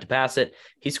Tuesday night to pass it.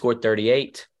 He scored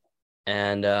 38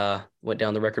 and went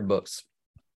down the record books.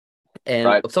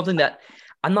 And something that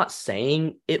I'm not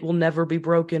saying it will never be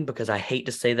broken, because I hate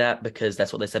to say that, because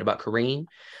that's what they said about Kareem.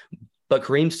 But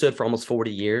Kareem stood for almost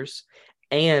 40 years.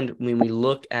 And when we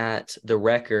look at the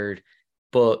record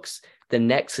books, the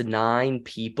next 9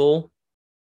 people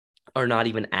are not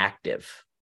even active.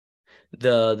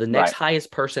 The next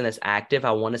highest person that's active,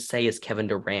 I want to say, is Kevin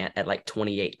Durant at like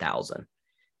 28,000.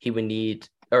 He would need,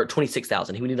 or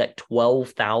 26,000. He would need like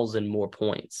 12,000 more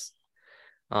points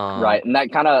Right, and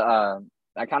that kind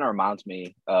of reminds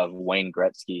me of Wayne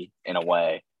Gretzky in a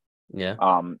way. Yeah.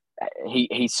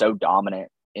 He's so dominant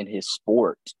in his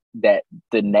sport that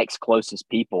the next closest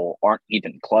people aren't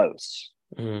even close.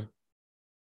 Mm-hmm.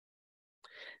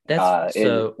 That's It,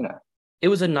 so. It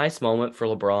was a nice moment for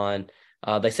LeBron.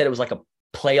 They said it was like a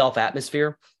playoff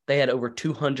atmosphere. They had over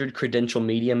 200 credential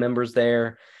media members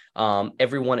there.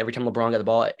 Every time LeBron got the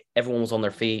ball, everyone was on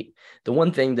their feet. The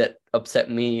one thing that upset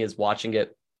me is watching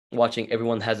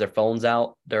everyone has their phones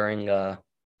out during. I'm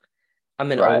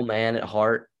an right, old man at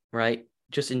heart, right?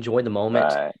 Just enjoy the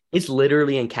moment. right. It's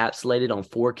literally encapsulated on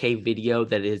 4K video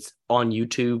that is on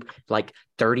YouTube like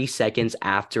 30 seconds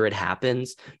after it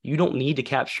happens. You don't need to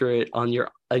capture it on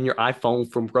your iPhone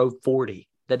from row 40.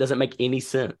 That doesn't make any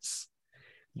sense.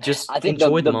 Just I think the,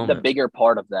 enjoy the the the moment. bigger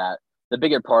part of that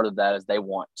is they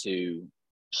want to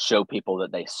show people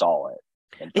that they saw it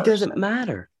in It doesn't person.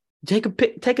 matter. Take a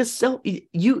selfie.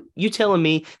 You telling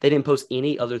me they didn't post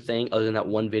any other thing other than that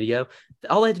one video?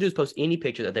 All they had to do is post any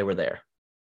picture that they were there.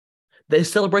 The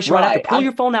celebration right after. Right. Pull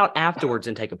your phone out afterwards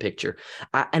and take a picture.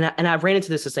 I ran into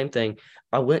the same thing.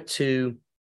 I went to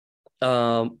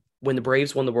when the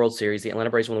Braves won the World Series, the Atlanta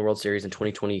Braves won the World Series in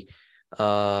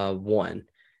 2021.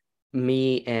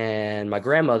 Me and my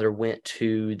grandmother went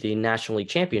to the National League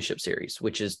Championship Series,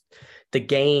 which is the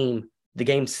game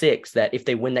 6 that if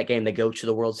they win that game, they go to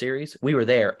the World Series. We were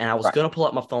there, and I was Right. going to pull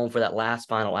up my phone for that last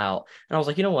final out. And I was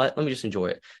like, you know what? Let me just enjoy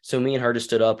it. So me and her just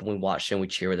stood up and we watched and we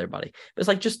cheer with everybody. But it's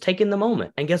like just taking the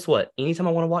moment. And guess what? Anytime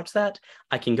I want to watch that,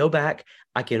 I can go back,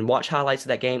 I can watch highlights of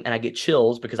that game, and I get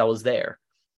chills because I was there.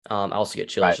 I also get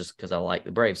chills Right. just because I like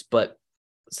the Braves. But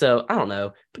so I don't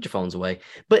know. Put your phones away.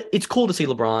 But it's cool to see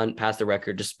LeBron pass the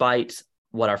record, despite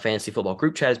what our fantasy football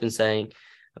group chat has been saying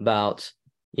about,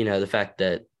 the fact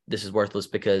that this is worthless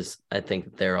because I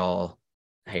think they're all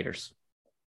haters.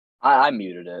 I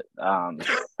muted it. I'm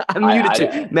muted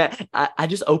too. Matt, I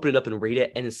just open it up and read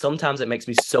it. And sometimes it makes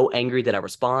me so angry that I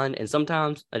respond. And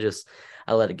sometimes I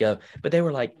let it go. But they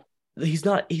were like, he's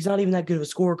not even that good of a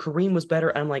scorer. Kareem was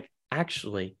better. I'm like,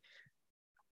 actually,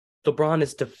 LeBron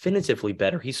is definitively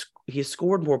better. He's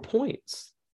scored more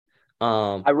points.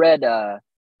 I read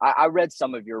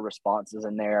some of your responses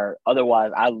in there.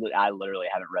 Otherwise, I literally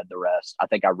haven't read the rest. I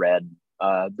think I read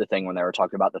the thing when they were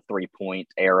talking about the 3-point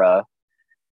era.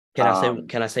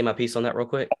 Can I say my piece on that real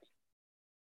quick?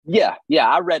 Yeah,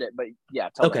 I read it, but yeah.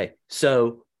 Okay,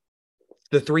 so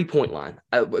the 3-point line.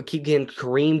 Again,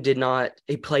 Kareem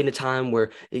he played in a time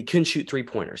where he couldn't shoot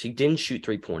 3-pointers. He didn't shoot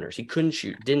 3-pointers. He couldn't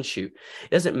shoot, didn't shoot.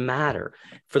 It doesn't matter.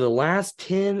 For the last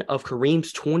 10 of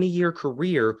Kareem's 20-year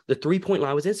career, the 3-point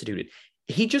line was instituted.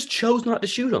 He just chose not to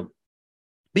shoot them.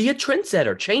 Be a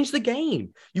trendsetter. Change the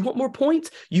game. You want more points?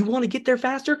 You want to get there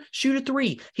faster? Shoot a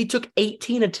 3. He took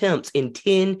 18 attempts in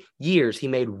 10 years. He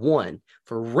made 1.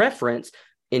 For reference,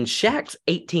 in Shaq's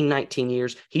 18, 19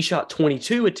 years, he shot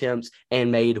 22 attempts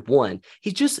and made 1.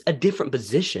 He's just a different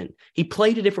position. He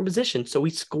played a different position, so he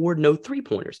scored no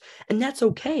 3-pointers. And that's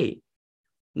okay.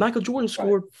 Michael Jordan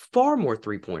scored far more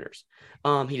 3-pointers.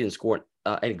 He didn't score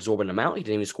an exorbitant amount. He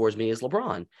didn't even score as many as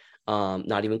LeBron.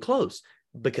 Not even close,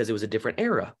 because it was a different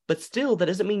era. But still, that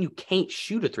doesn't mean you can't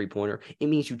shoot a 3-pointer. It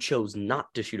means you chose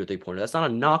not to shoot a 3-pointer. That's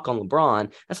not a knock on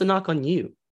LeBron. That's a knock on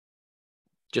you.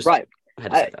 Just right. I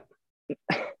had to say that.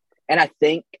 And I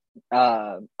think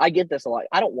I get this a lot.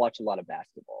 I don't watch a lot of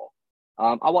basketball.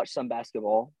 I watch some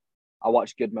basketball. I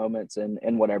watch good moments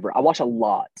and whatever. I watch a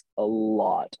lot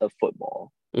of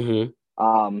football. Mm-hmm.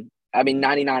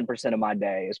 99% of my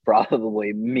day is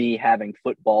probably me having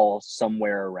football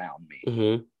somewhere around me.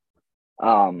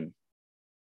 Mm-hmm.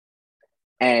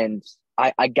 And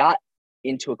I got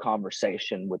into a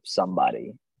conversation with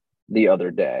somebody the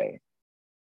other day.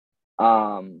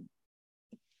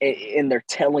 And they're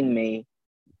telling me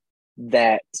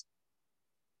that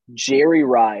Jerry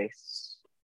Rice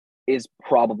is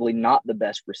probably not the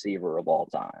best receiver of all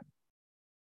time.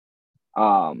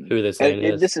 Who are they saying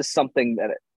is? This is something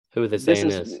that who are they saying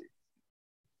is?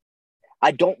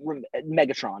 I don't remember.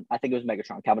 Megatron. I think it was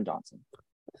Megatron. Calvin Johnson.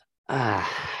 And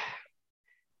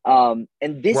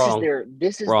this Wrong. is their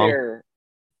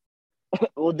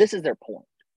well, this is their point,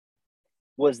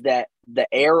 was that the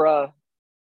era.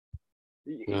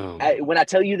 When I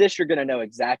tell you this, you're going to know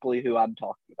exactly who I'm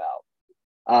talking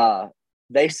about.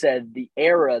 They said the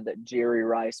era that Jerry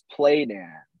Rice played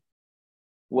in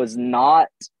was not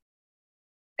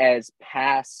as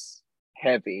pass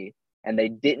heavy, and they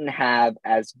didn't have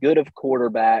as good of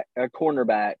cornerbacks.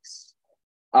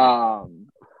 And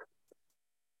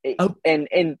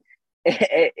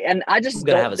I just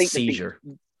don't have a seizure.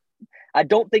 I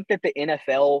don't think that the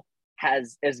NFL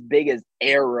has as big as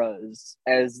eras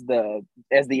as the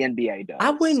NBA does.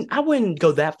 I wouldn't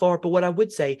go that far, but what I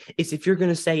would say is if you're going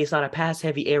to say it's not a pass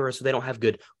heavy era, so they don't have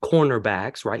good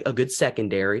cornerbacks, right? A good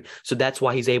secondary, so that's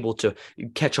why he's able to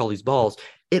catch all these balls.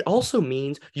 It also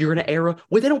means you're in an era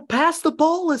where they don't pass the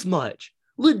ball as much,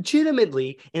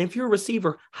 legitimately. And if you're a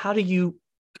receiver, how do you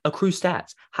accrue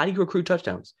stats? How do you accrue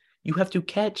touchdowns? You have to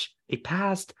catch a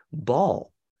passed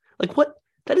ball. Like what?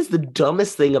 That is the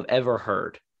dumbest thing I've ever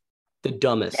heard. The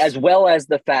dumbest. As well as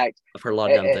the fact, I've heard a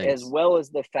lot of dumb things. As well as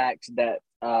the fact that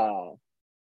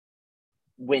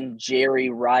when Jerry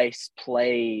Rice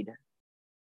played,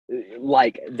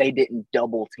 like they didn't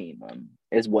double team him,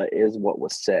 is what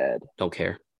was said. Don't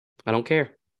care. I don't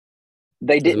care.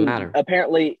 They didn't matter.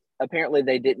 Apparently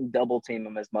they didn't double team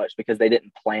him as much because they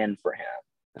didn't plan for him.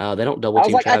 They don't double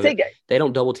team Travis. They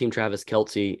don't double team Travis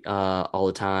Kelce all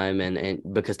the time, and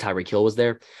because Tyreek Hill was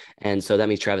there, and so that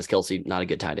means Travis Kelce not a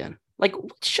good tight end. Like,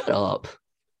 shut up.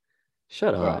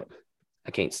 Right.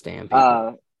 I can't stand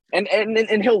people.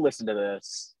 And he'll listen to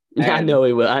this. I know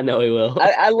he will.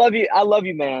 I love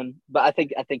you, man. But I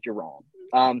think you're wrong.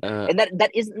 And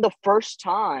that isn't the first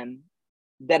time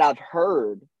that I've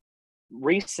heard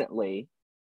recently.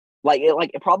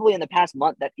 Like probably in the past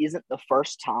month, that isn't the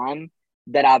first time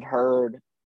that I've heard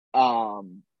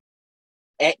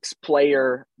X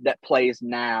player that plays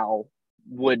now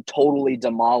would totally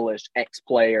demolish X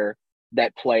player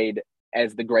that played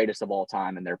as the greatest of all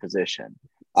time in their position.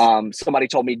 Somebody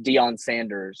told me Deion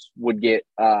Sanders would get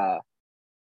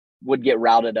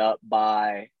routed up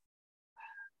by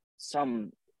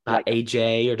some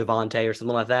AJ or Devontae or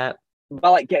something like that.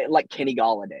 By like Kenny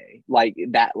Galladay, like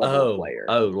that level of player.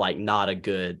 Like not a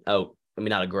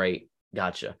great.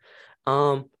 Gotcha.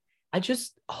 I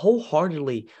just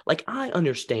wholeheartedly, like, I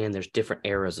understand there's different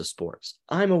eras of sports.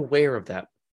 I'm aware of that.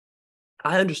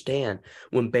 I understand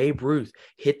when Babe Ruth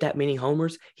hit that many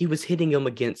homers, he was hitting them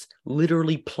against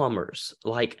literally plumbers.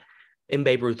 And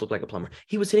Babe Ruth looked like a plumber.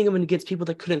 He was hitting them against people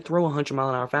that couldn't throw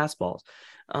 100-mile-an-hour fastballs.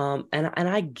 And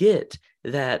I get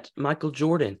that Michael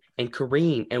Jordan and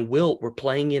Kareem and Wilt were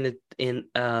playing in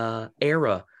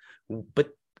era, but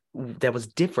that was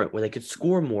different, where they could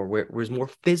score more, where it was more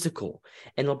physical.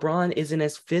 And LeBron isn't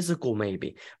as physical,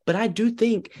 maybe. But I do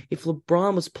think if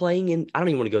LeBron was playing in, I don't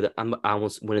even want to go there. I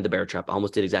almost went in the bear trap. I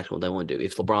almost did exactly what they want to do.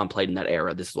 If LeBron played in that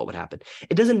era, this is what would happen.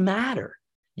 It doesn't matter.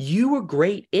 You were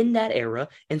great in that era,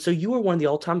 and so you were one of the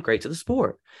all-time greats of the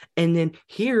sport. And then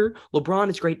here, LeBron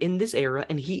is great in this era,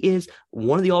 and he is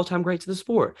one of the all-time greats of the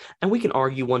sport. And we can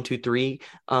argue 1, 2, 3,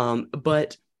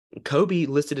 but Kobe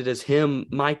listed it as him,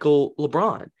 Michael,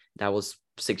 LeBron. That was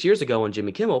 6 years ago on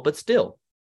Jimmy Kimmel, but still,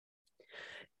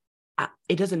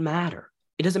 it doesn't matter.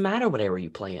 It doesn't matter what era you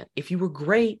play in. If you were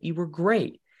great, you were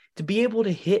great. To be able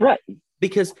to hit, right?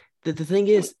 Because the thing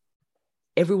is,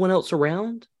 everyone else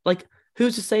around, like,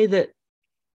 who's to say that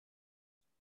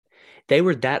they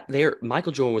were that there?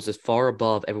 Michael Jordan was as far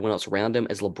above everyone else around him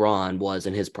as LeBron was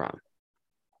in his prime.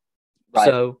 Right.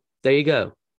 So there you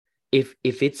go. If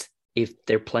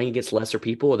they're playing against lesser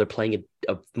people, or they're playing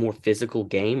a more physical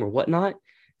game or whatnot,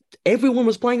 everyone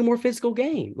was playing a more physical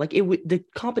game. Like the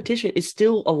competition is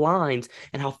still aligns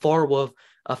and how far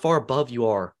above you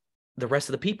are the rest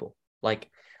of the people.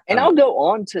 And I'll go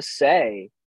on to say,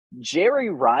 Jerry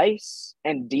Rice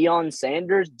and Deion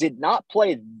Sanders did not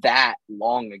play that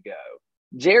long ago.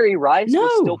 Jerry Rice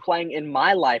was still playing in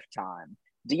my lifetime.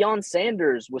 Deion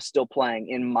Sanders was still playing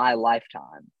in my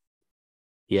lifetime.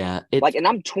 Yeah. And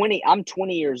I'm 20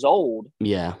 years old.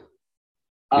 Yeah.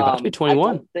 You're about to be 21.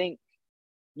 I don't think,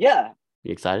 yeah.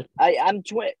 You excited? I'm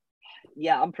 20.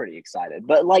 Yeah, I'm pretty excited.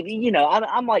 But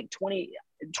I'm like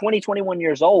 21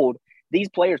 years old. These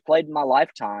players played in my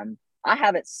lifetime. I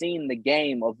haven't seen the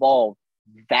game evolve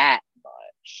that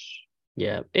much.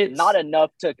 Yeah. It's not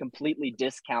enough to completely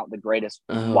discount the greatest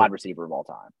wide receiver of all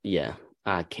time. Yeah,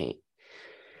 I can't.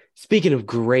 Speaking of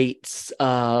greats,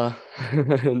 that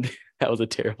was a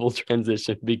terrible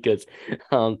transition because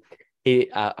I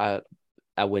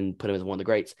wouldn't put him as one of the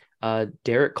greats.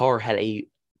 Derek Carr had a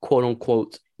quote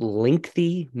unquote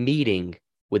lengthy meeting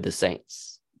with the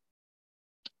Saints.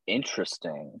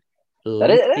 Interesting.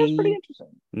 That is pretty interesting.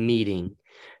 Meeting.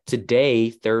 Today,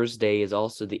 Thursday, is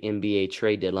also the NBA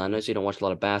trade deadline. I know you don't watch a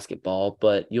lot of basketball,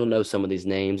 but you'll know some of these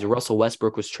names. Russell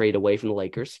Westbrook was traded away from the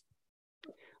Lakers.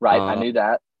 Right, I knew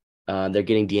that. They're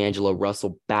getting D'Angelo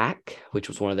Russell back, which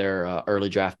was one of their early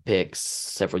draft picks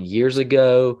several years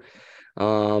ago.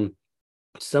 I'm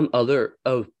about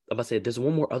to say there's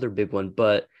one more other big one,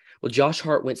 but Josh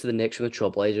Hart went to the Knicks from the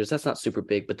Trailblazers. That's not super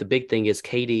big, but the big thing is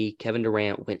Kevin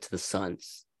Durant went to the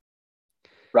Suns.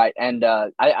 Right, and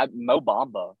Mo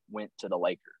Bamba went to the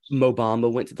Lakers. Mo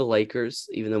Bamba went to the Lakers,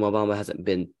 even though Mo Bamba hasn't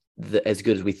been as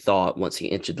good as we thought once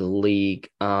he entered the league.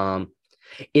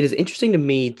 It is interesting to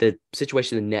me the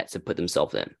situation the Nets have put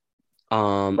themselves in,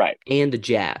 Right. and the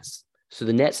Jazz. So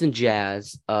the Nets and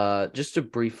Jazz, just to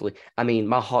briefly, I mean,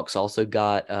 my Hawks also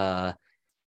got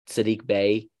Sadiq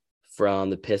Bey from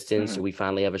the Pistons, so we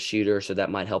finally have a shooter, so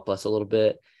that might help us a little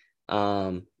bit,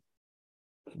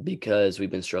 because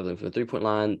we've been struggling from the three-point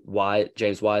line.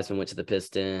 James Wiseman went to the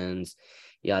Pistons,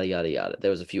 yada yada yada.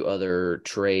 There was a few other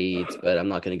trades, but I'm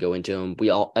not going to go into them.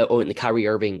 And the Kyrie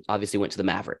Irving obviously went to the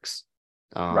Mavericks.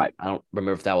 Right. I don't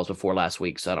remember if that was before last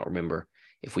week, so I don't remember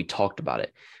if we talked about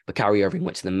it. But Kyrie Irving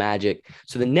went to the Magic.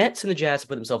 So the Nets and the Jazz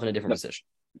put themselves in a different position.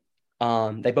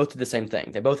 They both did the same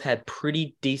thing. They both had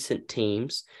pretty decent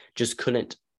teams, just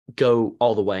couldn't go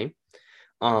all the way.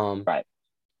 Right.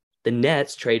 The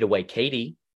Nets traded away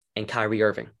KD and Kyrie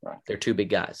Irving. Right. They're two big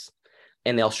guys.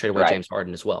 And they also traded away James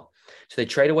Harden as well. So they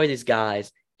trade away these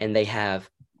guys, and they have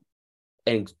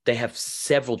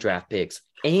several draft picks,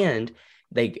 and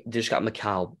they just got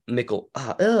Mikal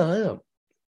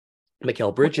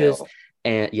Bridges,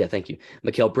 and thank you,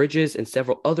 Mikal Bridges, and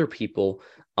several other people.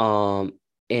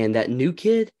 And that new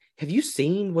kid, have you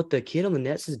seen what the kid on the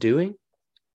Nets is doing?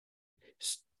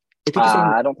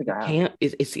 I don't think I have.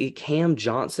 Is it Cam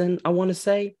Johnson? I want to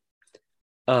say.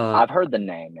 I've heard the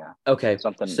name. Yeah. Okay.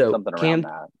 Something Cam, around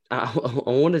that. I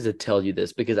wanted to tell you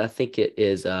this because I think it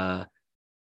is.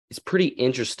 It's pretty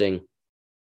interesting.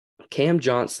 Cam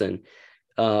Johnson,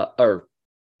 or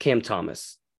Cam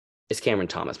Thomas. It's Cameron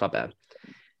Thomas. My bad.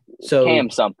 So Cam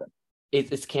something.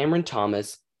 It's Cameron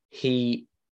Thomas. He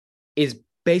is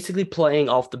basically playing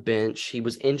off the bench. He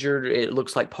was injured, it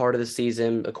looks like, part of the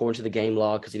season, according to the game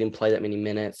log, because he didn't play that many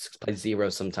minutes, played 0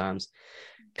 sometimes.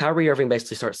 Kyrie Irving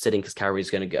basically starts sitting because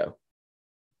Kyrie's going to go.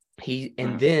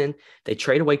 Then they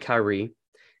trade away Kyrie,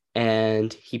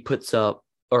 and he puts up,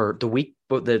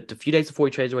 the few days before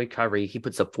he trades away Kyrie, he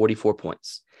puts up 44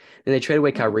 points. Then they trade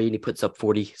away Kyrie, and he puts up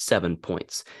 47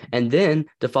 points. And then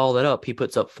to follow that up, he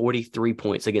puts up 43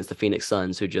 points against the Phoenix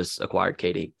Suns, who just acquired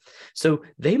KD. So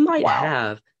they might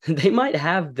have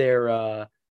their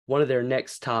one of their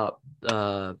next top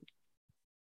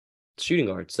shooting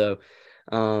guards. So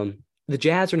the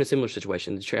Jazz are in a similar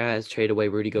situation. The Jazz trade away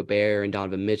Rudy Gobert and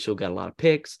Donovan Mitchell, got a lot of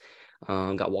picks.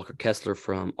 Got Walker Kessler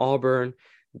from Auburn,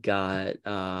 got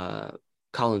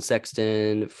Colin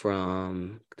Sexton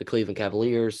from the Cleveland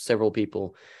Cavaliers, several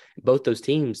people. Both those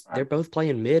teams, they're both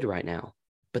playing mid right now,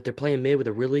 but they're playing mid with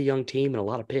a really young team and a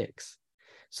lot of picks.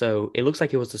 So it looks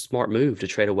like it was a smart move to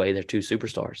trade away their two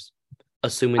superstars,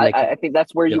 assuming I think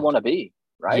that's where you want to be,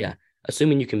 right? Yeah,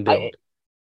 assuming you can build.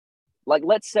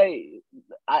 Let's say,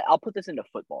 I'll put this into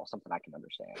football, something I can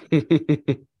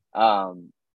understand.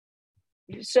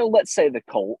 So let's say the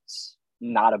Colts,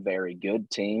 not a very good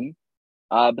team,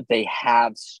 but they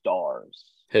have stars.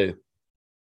 Who?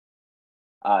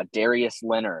 Darius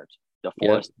Leonard,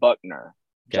 DeForest Buckner,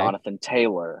 Jonathan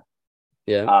Taylor.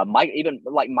 Yeah. Even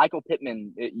like Michael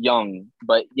Pittman, young,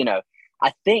 but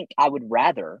I think I would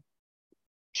rather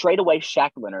trade away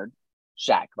Shaq Leonard.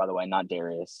 Shaq, by the way, not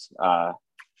Darius.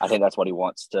 I think that's what he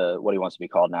wants to be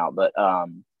called now. But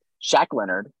Shaq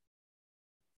Leonard,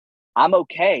 I'm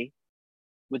okay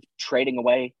with trading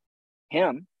away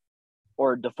him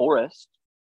or DeForest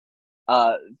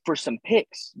for some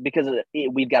picks, because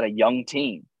we've got a young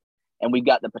team, and we've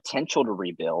got the potential to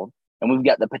rebuild, and we've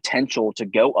got the potential to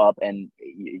go up and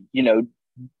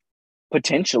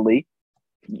potentially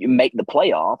make the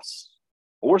playoffs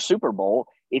or Super Bowl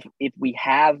if we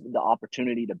have the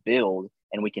opportunity to build,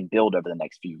 and we can build over the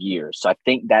next few years. So I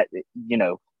think that the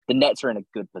Nets are in a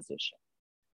good position.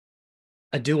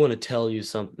 I do want to tell you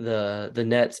something. The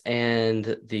Nets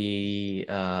and the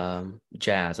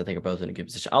Jazz, I think, are both in a good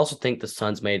position. I also think the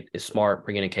Suns made it smart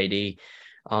bringing in KD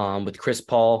with Chris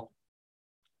Paul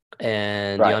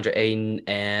and DeAndre Ayton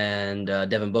and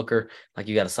Devin Booker. Like,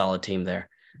 you got a solid team there.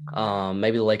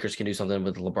 Maybe the Lakers can do something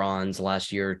with LeBron's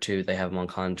last year or two. They have him on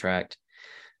contract.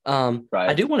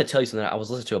 I do want to tell you something. I was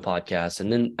listening to a podcast,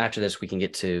 and then after this, we can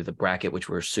get to the bracket, which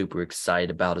we're super excited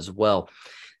about as well.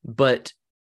 But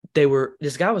there's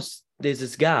this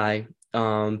guy,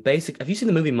 have you seen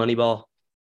the movie Moneyball?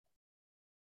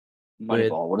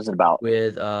 What is it about?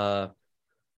 With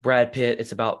Brad Pitt.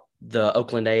 It's about the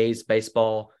Oakland A's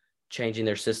baseball changing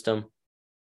their system.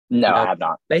 No, I have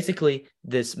not. Basically,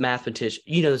 this mathematician,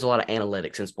 there's a lot of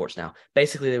analytics in sports now.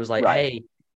 Basically, there was like, hey,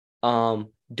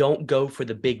 don't go for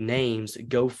the big names,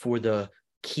 go for the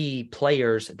key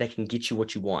players that can get you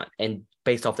what you want. And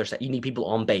based off their set, you need people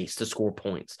on base to score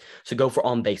points. So go for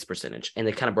on base percentage. And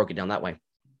they kind of broke it down that way.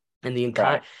 And the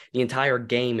entire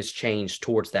game has changed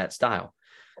towards that style.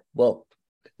 Well,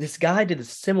 this guy did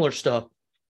similar stuff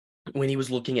when he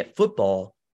was looking at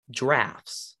football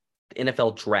drafts, the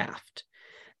NFL draft.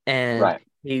 And Right.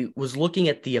 he was looking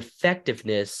at the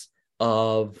effectiveness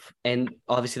of, and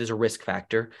obviously there's a risk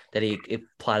factor that he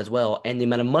applied as well, and the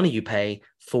amount of money you pay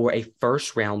for a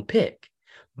first round pick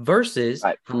versus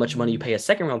Right. how much money you pay a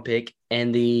second round pick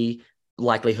and the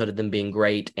likelihood of them being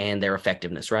great and their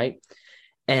effectiveness, right?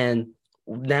 And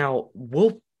now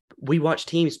we watch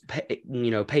teams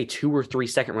pay 2 or 3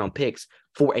 second round picks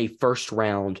for a first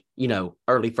round,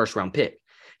 early first round pick.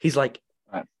 He's like,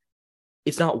 Right.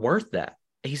 it's not worth that.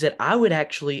 He said, I would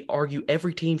actually argue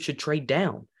every team should trade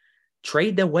down.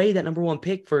 Trade away that number 1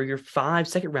 pick for your 5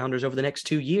 second rounders over the next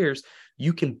 2 years.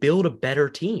 You can build a better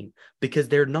team because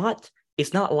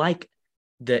it's not like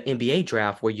the NBA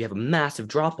draft where you have a massive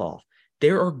drop off.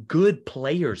 There are good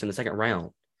players in the second round.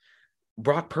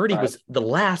 Brock Purdy Right. was the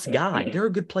last guy. There are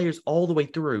good players all the way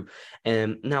through.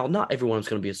 And now not everyone's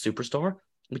going to be a superstar,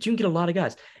 but you can get a lot of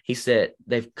guys. He said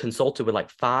they've consulted with like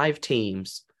 5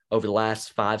 teams over the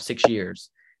last 5-6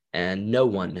 years, and no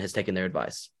one has taken their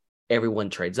advice. Everyone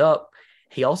trades up.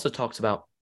 He also talks about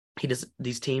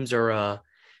these teams are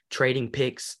trading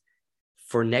picks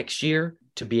for next year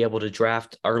to be able to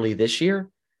draft early this year,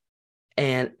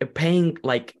 and paying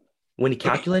like when he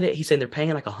calculated it, he said they're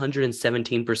paying like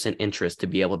 117% interest to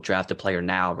be able to draft a player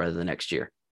now rather than next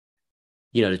year.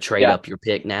 To trade up your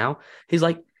pick now. He's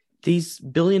like, these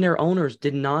billionaire owners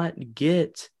did not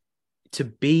get to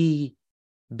be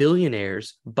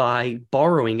billionaires by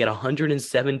borrowing at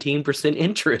 117%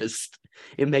 interest.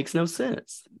 It makes no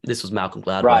sense. This was Malcolm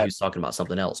Gladwell. Right. He was talking about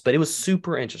something else, but it was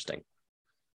super interesting.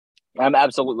 I'm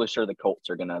absolutely sure the Colts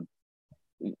are going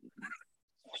to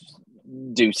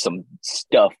do some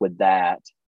stuff with that.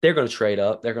 They're going to trade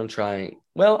up. They're going to try.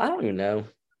 Well, I don't even know.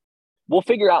 We'll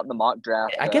figure out in the mock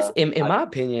draft. I guess in my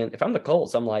opinion, if I'm the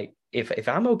Colts, I'm like, if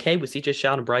I'm okay with CJ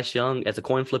Stroud and Bryce Young as a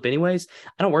coin flip anyways,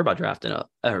 I don't worry about drafting up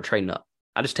or trading up.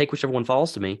 I just take whichever one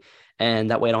falls to me,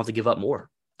 and that way I don't have to give up more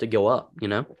to go up,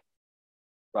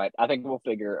 Right. I think we'll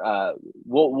figure.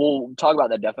 We'll talk about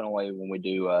that definitely when we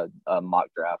do a mock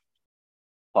draft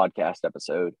podcast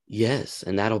episode. Yes,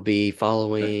 and that'll be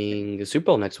following the Super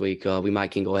Bowl next week. We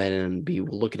might can go ahead and be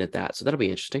looking at that, so that'll be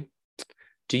interesting.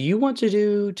 Do you want to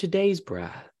do today's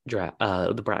bracket?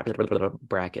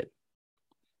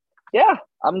 Yeah,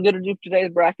 I'm gonna do today's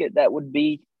bracket. That would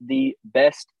be the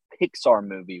best Pixar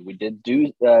movie. We did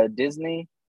do Disney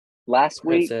last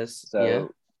week, so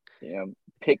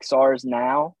Pixar's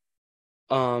now.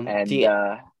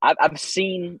 I've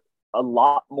seen a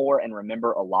lot more and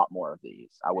remember a lot more of these,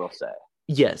 I will say.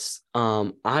 Yes.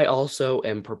 I also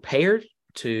am prepared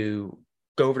to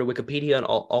go over to Wikipedia and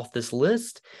off this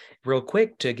list real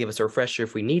quick to give us a refresher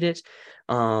if we need it.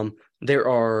 There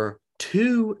are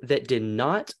 2 that did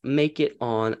not make it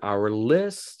on our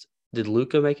list. Did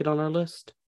Luca make it on our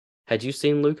list? Had you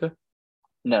seen Luca?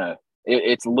 No,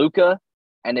 it's Luca,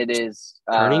 and it is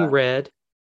Turning Red.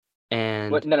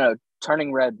 And no,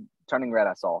 Turning Red.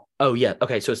 I saw. Oh yeah,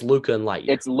 okay. So it's Luca and Lightyear.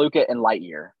 It's Luca and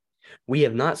Lightyear. We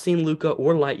have not seen Luca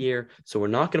or Lightyear, so we're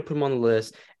not going to put them on the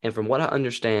list. And from what I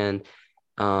understand,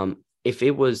 if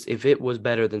it was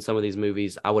better than some of these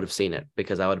movies, I would have seen it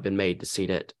because I would have been made to see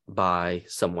it by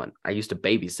someone. I used to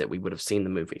babysit. We would have seen the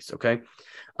movies. Okay.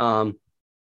 And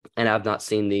I've not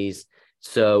seen these.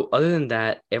 So other than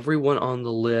that, everyone on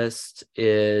the list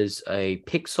is a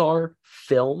Pixar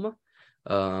film,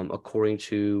 according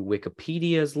to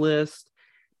Wikipedia's list.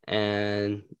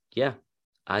 And yeah,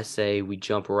 I say we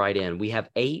jump right in. We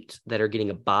have 8 that are getting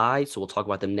a bye, so we'll talk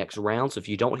about them next round. So if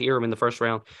you don't hear them in the first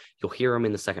round, you'll hear them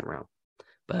in the second round.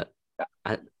 But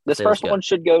this first one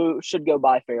should go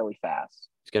by fairly fast.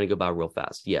 It's going to go by real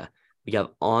fast. Yeah. We have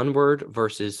Onward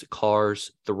versus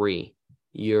Cars 3.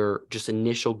 Your just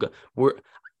initial gut.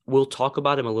 We'll talk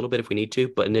about him a little bit if we need to,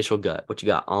 but initial gut. What you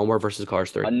got? Onward versus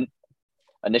Cars 3.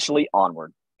 Initially,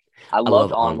 Onward. I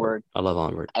love Onward. I love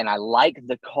Onward. And I like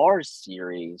the Cars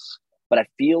series, but I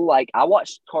feel like I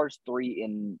watched Cars 3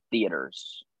 in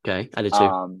theaters. Okay, I did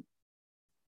too.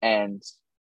 And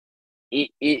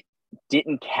it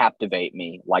didn't captivate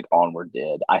me like Onward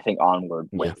did. I think Onward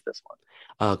wins this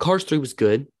one. Cars 3 was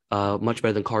good, much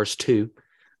better than Cars 2.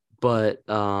 But,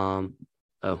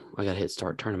 I got to hit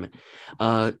start tournament.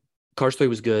 Cars 3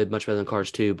 was good, much better than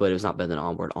Cars 2, but it was not better than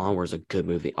Onward. Onward's a good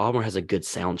movie. Onward has a good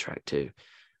soundtrack too.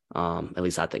 At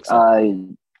least I think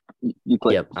so. You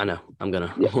click. Yep, I know. I'm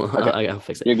gonna. Yeah, okay. I gotta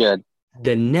fix it. You're good.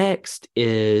 The next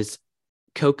is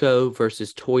Coco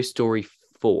versus Toy Story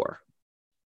 4.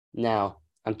 Now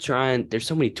I'm trying. There's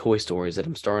so many Toy Stories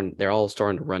that they're all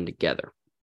starting to run together.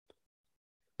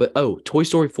 But Toy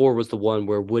Story 4 was the one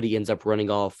where Woody ends up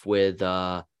running off with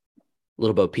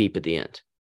Little Bo Peep at the end,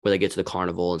 where they get to the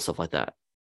carnival and stuff like that.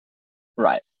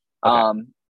 Right. Okay.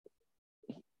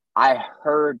 I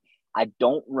heard. I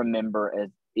don't remember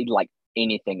like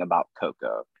anything about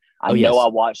Coco. I Oh know I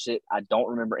yes, watched it. I don't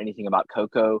remember anything about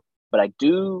Coco, but I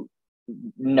do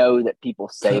know that people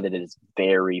say Co- that it is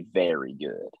very, very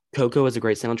good. Coco is a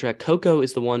great soundtrack. Coco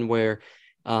is the one where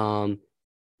um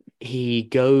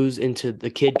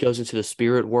the kid goes into the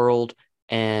spirit world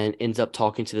and ends up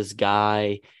talking to this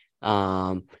guy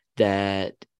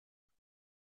that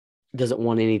doesn't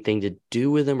want anything to do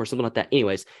with him or something like that.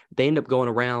 Anyways, they end up going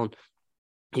around.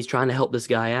 He's trying to help this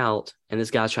guy out, and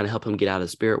this guy's trying to help him get out of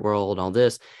the spirit world and all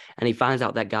this. And he finds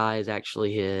out that guy is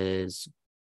actually his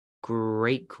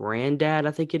great granddad,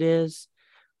 I think it is.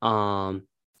 And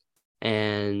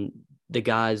the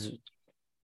guy's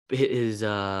his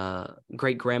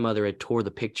great grandmother had tore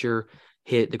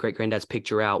hit the great granddad's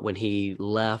picture out when he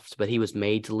left, but he was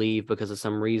made to leave because of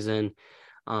some reason.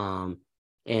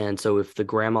 And so if the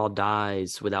grandma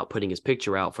dies without putting his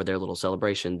picture out for their little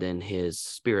celebration, then his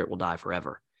spirit will die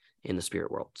forever in the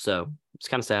spirit world. So it's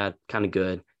kind of sad, kind of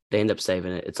good. They end up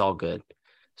saving it. It's all good.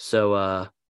 So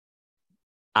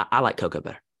I like Coco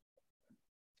better.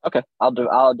 Okay, I'll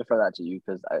defer that to you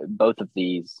because both of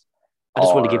these I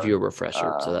just want to give you are a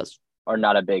refresher. So that's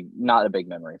not a big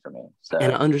memory for me. and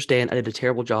I So understand I did a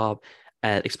terrible job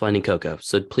at explaining Coco.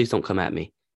 So please don't come at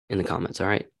me in the comments, all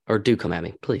right? Or do come at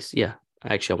me, please. Yeah.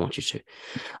 Actually, I want you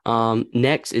to.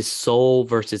 Next is Soul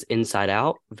versus Inside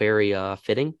Out. Very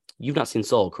fitting. You've not seen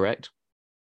Soul, correct?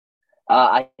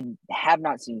 I have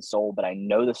not seen Soul, but I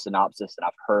know the synopsis and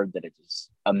I've heard that it is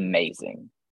amazing.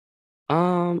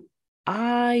 Um,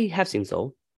 I have seen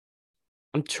Soul.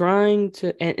 I'm trying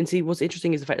to and see what's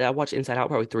interesting is the fact that I watched Inside Out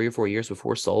probably 3 or 4 years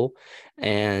before Soul,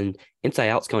 and Inside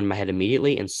Out's going in my head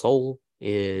immediately, and Soul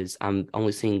is I'm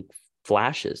only seeing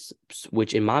flashes,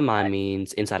 which in my mind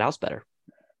means Inside Out's better.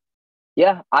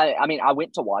 Yeah, I mean I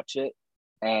went to watch it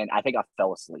and I think I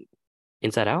fell asleep.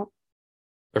 Inside Out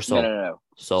or No, no, Soul? no, no.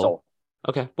 Soul. Soul.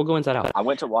 Okay, we'll go Inside Out. I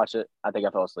went to watch it. I think I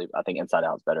fell asleep. I think Inside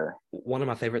Out is better. One of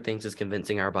my favorite things is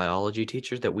convincing our biology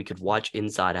teachers that we could watch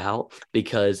Inside Out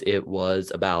because it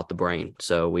was about the brain.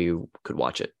 So we could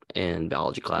watch it in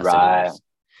biology class Right. anyways.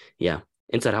 Yeah.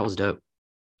 Inside Out was dope.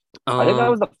 I think that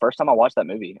was Um, the first time I watched that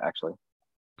movie, actually.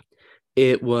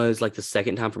 it was like the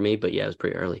second time for me, but yeah, it was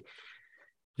pretty early.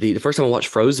 The first time I watched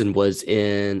Frozen was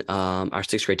in our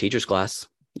sixth grade teacher's class.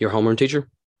 Your homeroom teacher.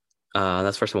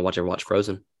 That's the first time I ever watched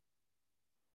Frozen.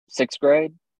 Sixth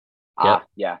grade. Yep.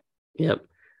 Yeah. Yep.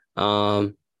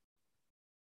 Um,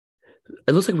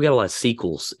 it looks like we got a lot of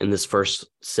sequels in this first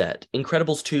set.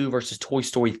 Incredibles 2 versus Toy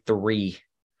Story 3.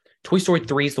 Toy Story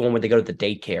 3 is the one where they go to the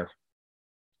daycare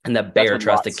and that That's bear with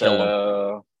tries to kill them.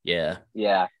 Lotso. Yeah.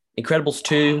 Yeah. Incredibles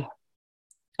 2.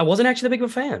 I wasn't actually that big of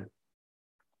a fan.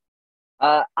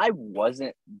 I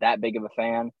wasn't that big of a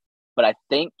fan, but I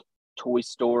think Toy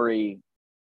Story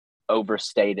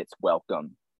overstayed its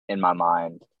welcome in my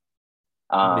mind.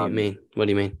 What do you mean? What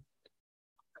do you mean?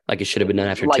 Like it should have been done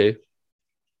after Like, 2?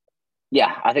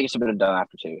 yeah, I think it should have been done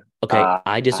after 2. Okay, I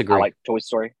I disagree. like Toy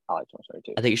Story. I like Toy Story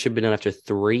 2. I think it should have been done after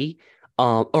 3.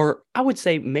 Or I would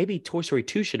say maybe Toy Story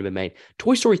 2 should have been made.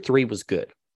 Toy Story 3 was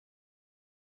good.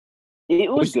 It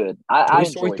Toy, was good. Toy I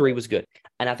Story enjoyed 3 it. was good.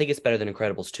 And I think it's better than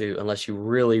Incredibles 2, unless you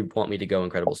really want me to go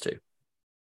Incredibles 2.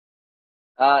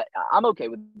 Uh, I'm okay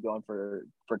with going for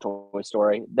Toy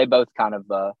Story. They both kind of.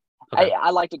 Okay. I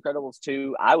liked Incredibles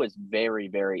 2. I was very,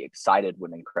 very excited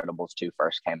when Incredibles 2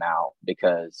 first came out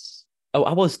because Oh,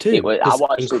 I was it too. was. Because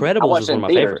I Incredibles watched was it one in of my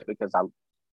theaters favorite. because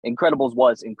Incredibles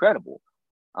was incredible.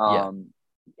 Yeah.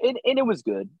 And it was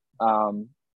good.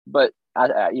 But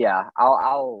yeah,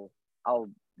 I'll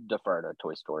defer to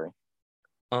Toy Story.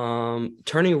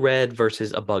 Turning Red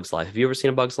versus A Bug's Life. Have you ever seen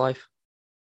A Bug's Life?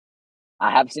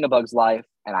 I have seen A Bug's Life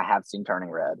and I have seen Turning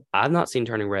Red. I've not seen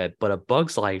Turning Red, but A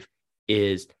Bug's Life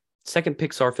is second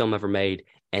Pixar film ever made,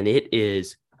 and it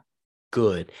is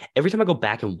good. Every time I go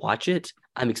back and watch it,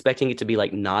 I'm expecting it to be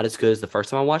like not as good as the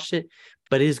first time I watched it,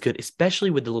 but it is good,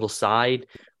 especially with the little side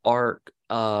arc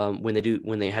when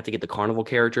they have to get the carnival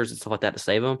characters and stuff like that to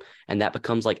save them, and that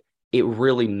becomes like it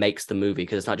really makes the movie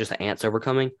because it's not just the ants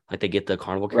overcoming, like they get the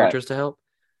carnival Right. characters to help.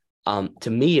 To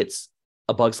me, it's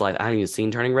A Bug's Life. I haven't even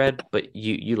seen Turning Red, but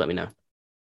you let me know.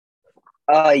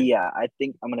 Yeah, I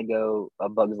think I'm gonna go A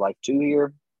Bug's Life 2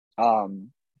 here.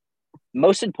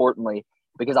 Most importantly,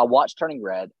 because I watched Turning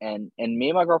Red and me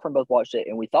and my girlfriend both watched it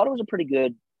and we thought it was a pretty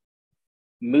good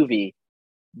movie,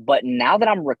 but now that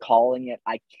I'm recalling it,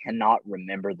 I cannot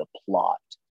remember the plot.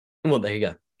 Well, there you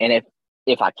go. And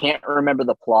if I can't remember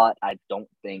the plot, I don't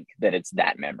think that it's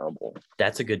that memorable.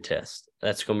 That's a good test.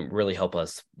 That's going to really help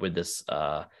us with this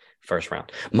first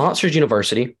round. Monsters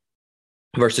University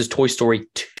versus Toy Story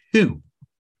 2.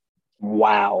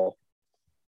 Wow.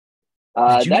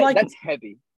 That's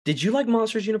heavy. Did you like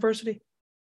Monsters University?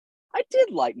 I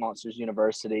did like Monsters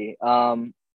University.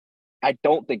 I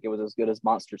don't think it was as good as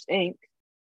Monsters Inc.,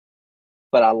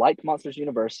 but I liked Monsters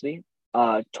University.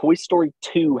 Toy Story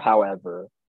 2, however,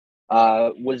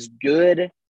 was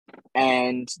good.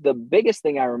 And the biggest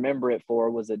thing I remember it for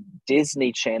was a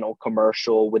Disney Channel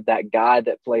commercial with that guy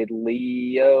that played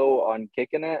Leo on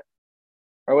Kicking It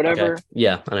or whatever. Okay.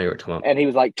 Yeah, I know you're talking about. And he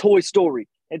was like, Toy Story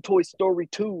and Toy Story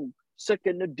 2,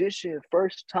 second edition,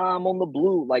 first time on the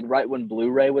blue, like right when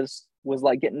Blu-ray was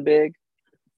like getting big.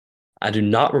 I do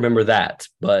not remember that,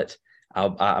 but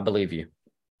I believe you.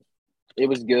 It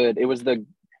was good. It was the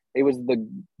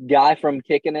guy from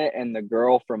Kicking It and the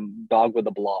girl from Dog with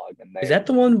a Blog. And is that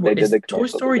the one? They did the Toy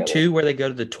Story together. 2 where they go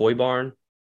to the toy barn?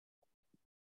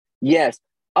 Yes.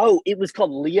 Oh, it was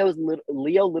called Leo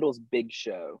Little's Big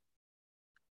Show.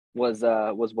 Was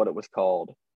what it was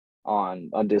called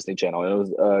on Disney Channel. It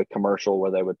was a commercial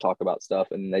where they would talk about stuff,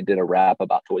 and they did a rap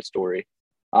about Toy Story.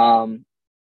 But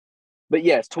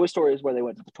yes, Toy Story is where they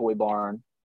went to the toy barn.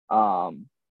 I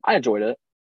enjoyed it.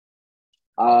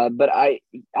 But I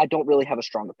don't really have a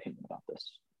strong opinion about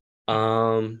this.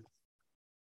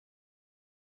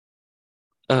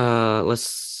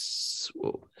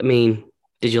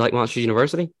 Did you like Monsters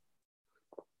University?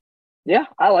 Yeah,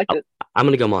 I liked it. I'm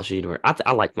gonna go Monsters University.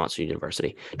 I like Monsters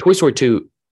University. Toy Story 2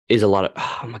 is a lot of.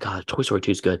 Oh my god, Toy Story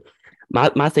 2 is good.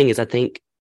 My thing is, I think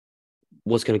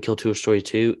what's gonna kill Toy Story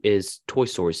 2 is Toy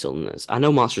Story still in this. I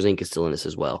know Monsters Inc. is still in this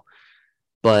as well.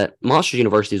 But Monsters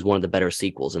University is one of the better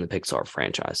sequels in the Pixar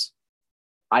franchise.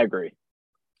 I agree.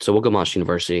 So we'll go Monsters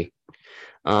University.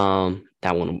 That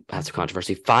one has a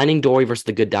controversy. Finding Dory versus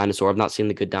The Good Dinosaur. I've not seen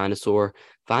The Good Dinosaur.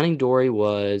 Finding Dory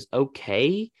was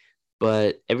okay,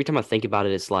 but every time I think about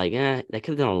it, it's like, they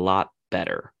could have done a lot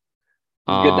better.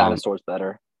 The Good Dinosaur's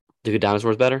better. The Good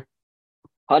Dinosaur's better?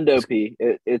 Hundo P.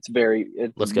 It's very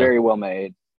well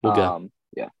made. We'll go.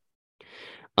 Yeah.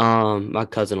 My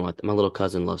little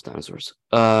cousin loves dinosaurs.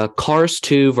 Cars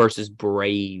 2 versus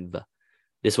Brave.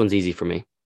 This one's easy for me.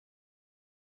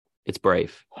 It's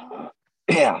Brave.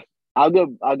 Yeah, I'll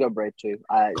go Brave 2.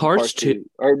 Cars 2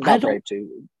 or not Brave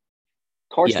 2.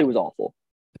 Cars 2 was awful.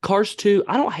 Cars 2,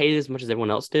 I don't hate it as much as everyone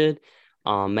else did.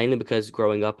 Mainly because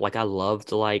growing up, like I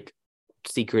loved like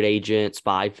secret agent,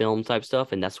 spy film type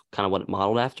stuff, and that's kind of what it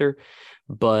modeled after.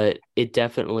 But it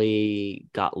definitely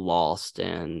got lost,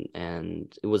 and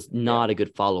it was not a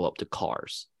good follow-up to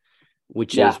Cars,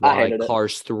 which is why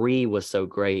Cars 3 was so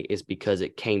great, is because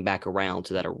it came back around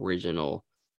to that original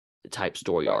type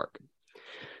story arc.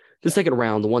 The second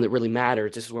round, the one that really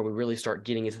matters, this is where we really start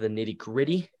getting into the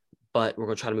nitty-gritty, but we're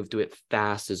going to try to move through it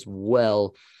fast as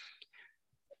well.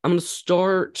 I'm going to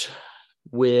start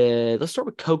with, let's start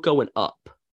with Coco and Up.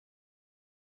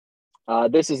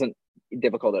 This isn't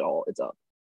difficult at all. It's Up.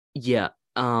 Yeah.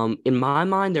 In my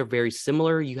mind, they're very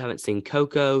similar. You haven't seen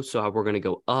Coco, so we're going to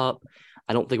go Up.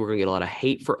 I don't think we're going to get a lot of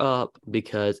hate for Up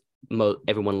because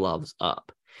everyone loves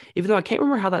Up. Even though I can't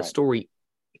remember how that story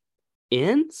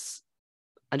ends.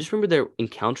 I just remember their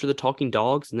encounter the talking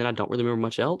dogs, and then I don't really remember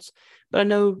much else. But I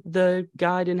know the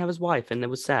guy didn't have his wife, and it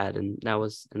was sad, and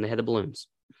they had the balloons.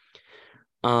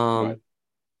 The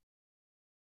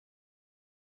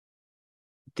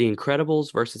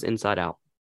Incredibles versus Inside Out.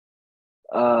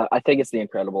 I think it's The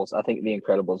Incredibles. I think The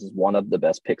Incredibles is one of the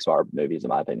best Pixar movies, in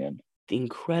my opinion. The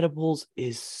Incredibles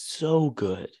is so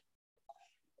good.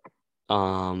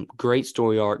 Great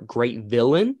story arc, great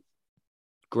villain.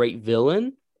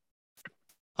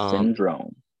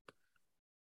 Syndrome.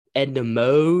 Edna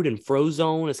Mode and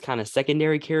Frozone as kind of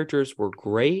secondary characters were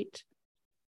great.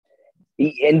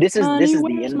 And this is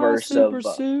the inverse of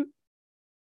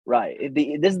right.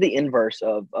 This is the inverse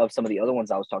of some of the other ones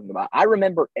I was talking about. I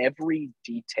remember every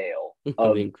detail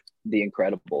of The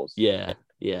Incredibles. Yeah.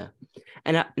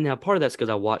 And now part of that's because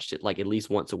I watched it like at least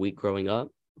once a week growing up.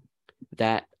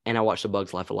 That, and I watched A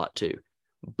Bug's Life a lot too.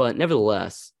 But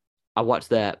nevertheless, I watched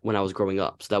that when I was growing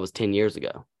up. So that was 10 years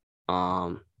ago.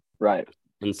 Right.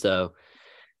 And so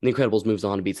The Incredibles moves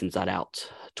on to beats Inside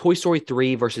Out. Toy Story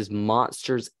 3 versus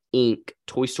Monsters, Inc.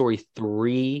 Toy Story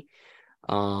 3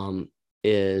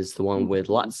 is the one with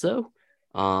Lotso.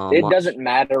 It doesn't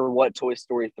matter what Toy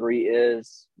Story 3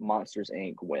 is. Monsters,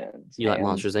 Inc. wins. You like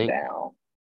Monsters, Inc.? Down.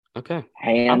 Okay.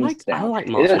 Hands down. I like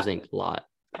Monsters, Inc. a lot.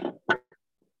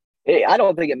 I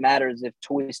don't think it matters if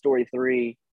Toy Story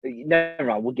 3... Never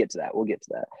mind. We'll get to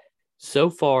that.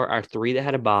 So far, our three that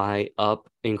had a bye, Up,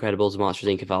 Incredibles, Monsters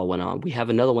Inc. if all went on. We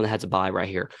have another one that has a bye right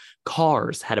here.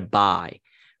 Cars had a bye.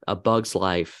 A Bug's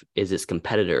Life is its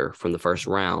competitor from the first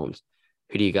round.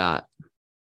 Who do you got?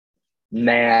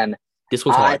 Man, This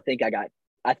one's I hard. think I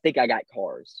got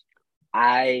Cars.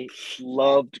 I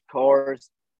loved Cars.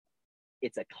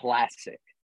 It's a classic.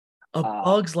 A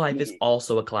Bug's Life is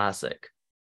also a classic.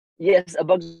 Yes, A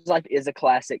Bug's Life is a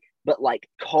classic, but like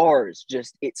Cars,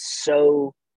 just it's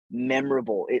so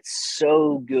memorable. It's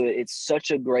so good. It's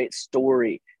such a great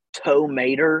story. Tow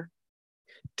Mater.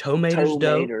 Tow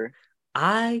dope. Mater.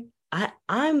 I'm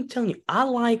telling you,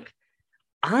 I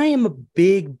am a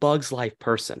big Bug's Life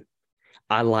person.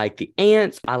 I like the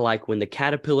ants. I like when the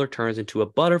caterpillar turns into a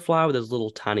butterfly with those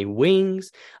little tiny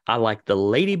wings. I like the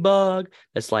ladybug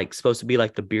that's like supposed to be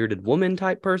like the bearded woman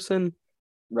type person.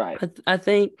 Right. I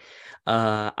think.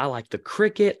 I like the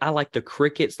cricket. I like the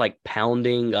crickets like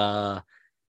pounding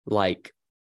like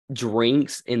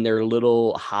drinks in their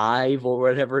little hive or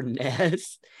whatever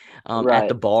nest at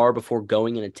the bar before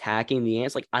going and attacking the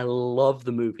ants. Like, I love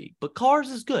the movie, but Cars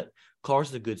is good. Cars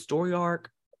is a good story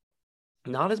arc.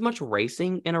 Not as much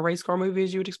racing in a race car movie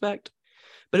as you would expect,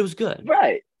 but it was good.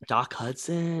 Right. Doc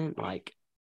Hudson, like,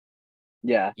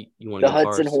 yeah. You want to the go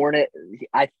Hudson Cars? Hornet,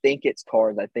 I think it's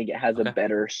Cars. I think it has a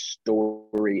better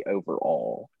story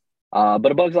overall.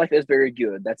 But A Bug's Life is very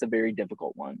good. That's a very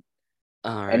difficult one.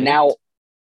 All right. And now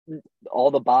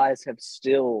all the buys have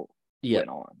still went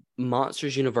on.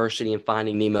 Monsters University and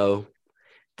Finding Nemo.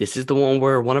 This is the one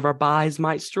where one of our buys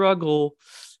might struggle.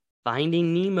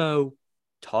 Finding Nemo,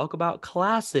 talk about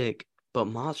classic, but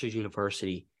Monsters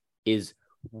University is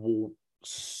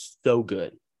so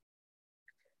good.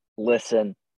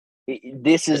 Listen,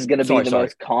 this is going to be the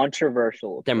most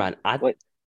controversial. Never mind.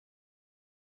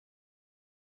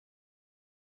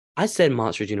 I said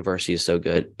Monsters University is so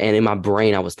good, and in my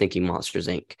brain I was thinking Monsters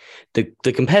Inc.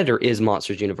 The competitor is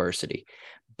Monsters University,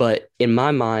 but in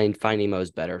my mind, Finding Nemo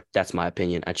is better. That's my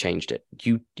opinion. I changed it.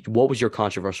 What was your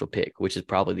controversial pick? Which is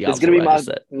probably the opposite. It's going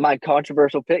to be my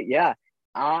controversial pick. Yeah,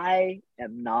 I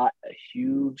am not a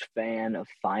huge fan of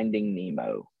Finding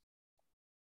Nemo.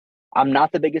 I'm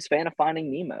not the biggest fan of Finding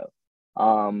Nemo.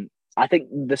 I think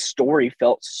the story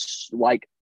felt like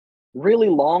really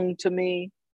long to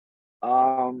me.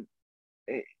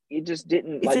 It just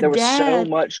didn't, like, there was so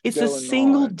much It's a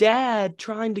single dad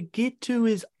trying to get to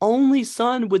his only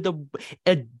son with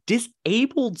a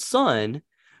disabled son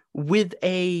with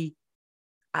I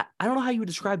don't know how you would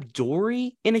describe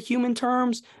Dory in a human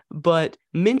terms, but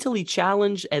mentally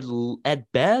challenged at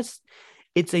best.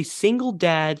 It's a single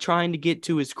dad trying to get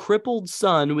to his crippled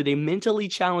son with a mentally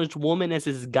challenged woman as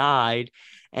his guide,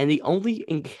 and the only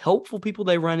helpful people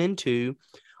they run into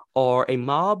are a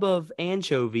mob of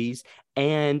anchovies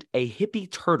and a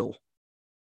hippie turtle.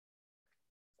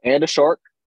 And a shark.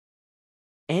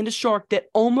 And a shark that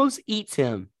almost eats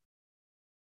him.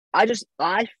 I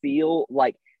feel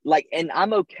like, and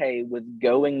I'm okay with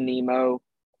Going Nemo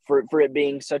for it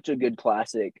being such a good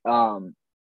classic. My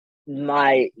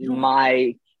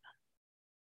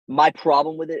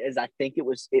problem with it is I think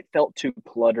it felt too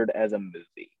cluttered as a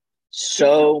movie.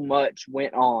 So much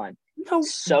went on. No,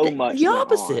 the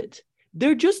opposite.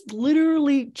 They're just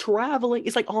literally traveling.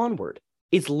 It's like Onward.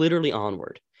 It's literally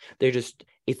Onward. It's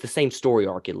the same story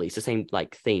arc, at least the same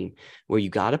like theme where you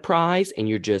got a prize and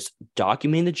you're just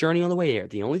documenting the journey on the way there.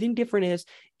 The only thing different is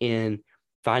in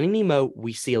Finding Nemo,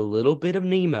 we see a little bit of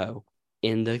Nemo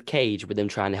in the cage with them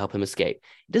trying to help him escape.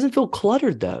 It doesn't feel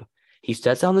cluttered though. He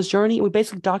sets out on this journey and we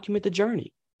basically document the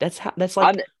journey. That's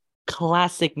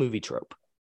classic movie trope.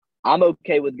 I'm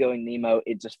okay with Going Nemo.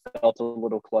 It just felt a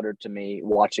little cluttered to me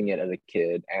watching it as a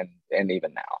kid and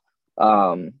even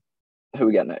now. Who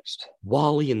we got next?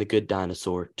 WALL-E and the Good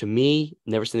Dinosaur. To me,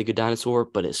 never seen the Good Dinosaur,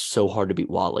 but it's so hard to beat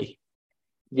WALL-E.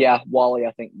 Yeah, WALL-E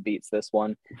I think beats this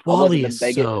one. WALL-E is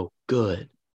so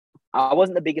good. I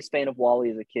wasn't the biggest fan of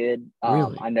WALL-E as a kid.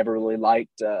 Really? I never really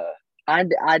liked.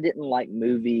 I didn't like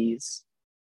movies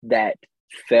that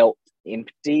felt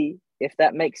empty, if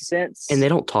that makes sense. And they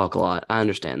don't talk a lot. I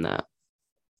understand that.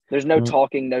 There's no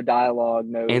talking, no dialogue,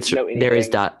 no anything.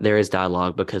 There is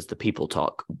dialogue because the people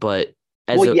talk, but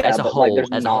as a whole,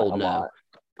 no.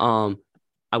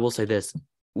 I will say this: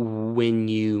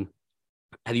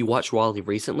 have you watched WALL-E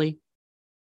recently?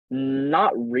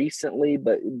 Not recently,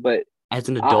 but as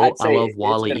an adult, I love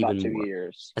WALL-E even more. 2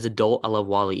 years. As an adult, I love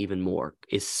WALL-E even more.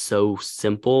 It's so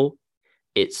simple.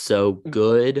 It's so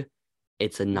good.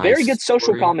 It's a nice, very good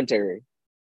social commentary.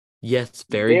 Yes,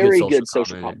 very good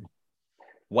social commentary.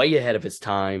 Way ahead of its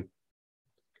time.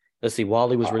 Let's see.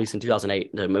 WALL-E was released in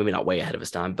 2008. No, maybe not way ahead of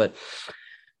its time, but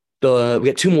we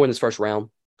got two more in this first round.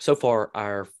 So far,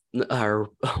 our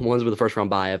ones with the first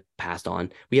round bye have passed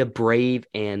on. We have Brave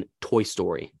and Toy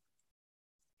Story.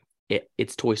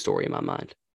 It's Toy Story in my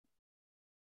mind.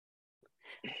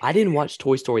 I didn't watch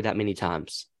Toy Story that many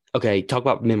times. Okay, talk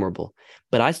about memorable.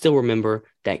 But I still remember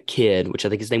that kid, which I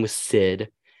think his name was Sid,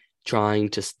 trying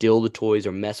to steal the toys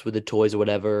or mess with the toys or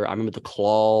whatever. I remember the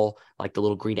claw, like the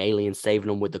little green alien saving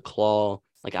them with the claw.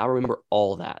 Like, I remember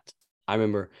all that. I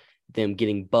remember them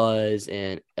getting Buzz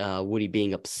and Woody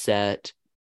being upset.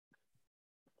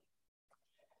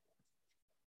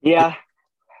 Yeah.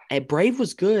 And Brave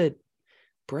was good.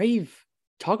 Brave,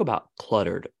 talk about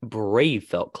cluttered. Brave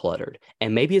felt cluttered.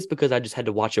 And maybe it's because I just had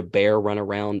to watch a bear run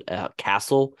around a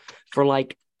castle for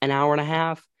like an hour and a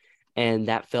half. And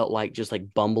that felt like just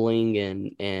like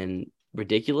bumbling and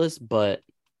ridiculous. But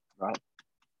Right.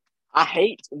 I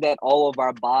hate that all of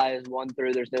our buys won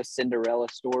through. There's no Cinderella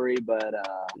story, but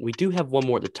we do have one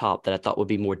more at the top that I thought would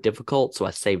be more difficult. So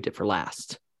I saved it for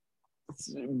last.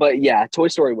 yeah, Toy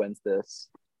Story wins this.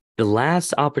 The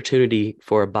last opportunity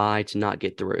for a buy to not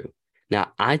get through.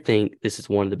 Now, I think this is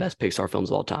one of the best Pixar films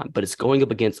of all time, but it's going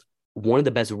up against one of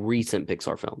the best recent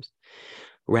Pixar films.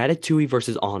 Ratatouille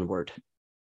versus Onward.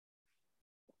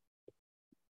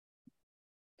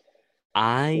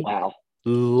 I Wow.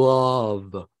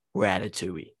 love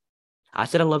Ratatouille. I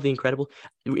said I love The Incredibles.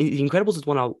 The Incredibles is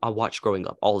one I watched growing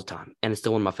up all the time, and it's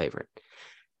still one of my favorite.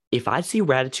 If I see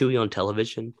Ratatouille on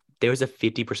television, there's a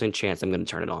 50% chance I'm going to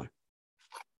turn it on.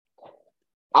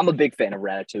 I'm a big fan of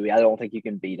Ratatouille. I don't think you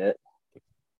can beat it.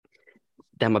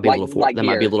 That might be a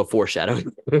little foreshadowing.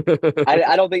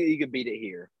 I don't think you can beat it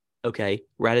here. Okay,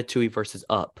 Ratatouille versus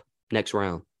Up. Next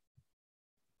round.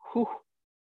 Whew.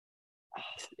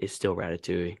 It's still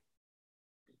Ratatouille.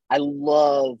 I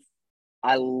love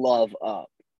Up,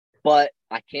 but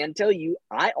I can tell you,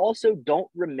 I also don't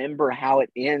remember how it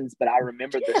ends, but I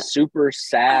remember the super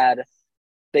sad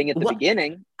thing at the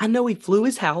beginning. I know he flew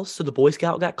his house, so the Boy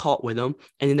Scout got caught with him,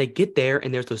 and then they get there,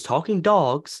 and there's those talking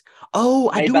dogs. Oh,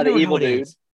 I do remember how it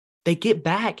ends. They get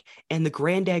back, and the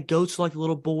granddad goes to like the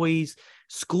little boy's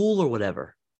school or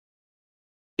whatever.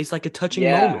 It's like a touching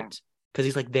moment because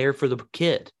he's like there for the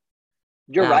kid.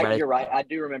 You're right. I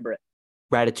do remember it.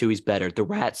 Ratatouille's better. The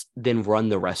rats then run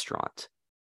the restaurant.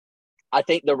 I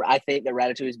think the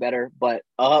Ratatouille's better, but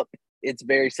Up, it's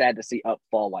very sad to see Up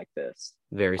fall like this.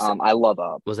 Very sad. I love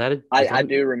Up. I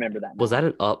do remember that. Was that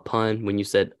an Up pun when you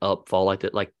said Up fall like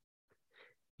that? Like,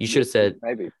 you should have said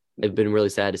maybe. It'd been really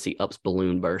sad to see Up's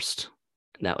balloon burst.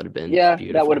 And that would have been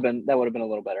beautiful. that would have been a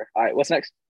little better. All right, what's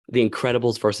next? The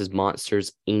Incredibles versus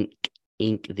Monsters Inc.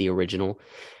 The original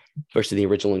versus the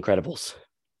original Incredibles.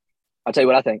 I'll tell you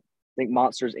what I think. I think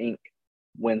Monsters Inc.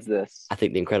 wins this. I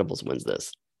think the Incredibles wins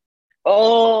this.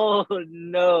 Oh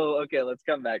no! Okay, let's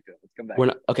come back to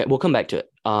it. We'll come back to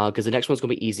it. Because the next one's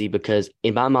gonna be easy. Because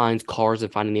in my mind, Cars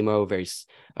and Finding Nemo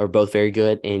are both very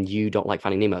good, and you don't like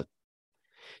Finding Nemo.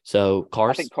 So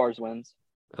Cars. I think Cars wins.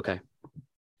 Okay,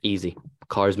 easy.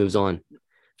 Cars moves on.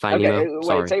 Finding Nemo.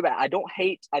 Sorry. Say that. I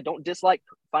don't dislike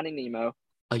Finding Nemo.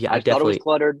 Oh yeah, I thought it was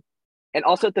cluttered, and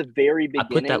also at the very beginning,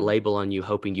 I put that label on you,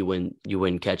 hoping you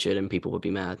wouldn't catch it, and people would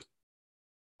be mad.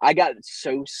 I got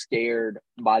so scared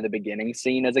by the beginning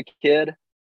scene as a kid,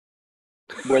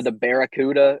 where the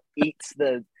Barracuda eats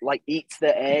the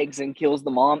eggs and kills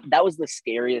the mom. That was the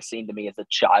scariest scene to me as a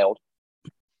child.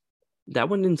 That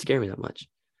one didn't scare me that much.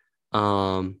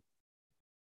 What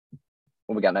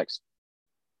we got next?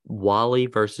 WALL-E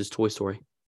versus Toy Story.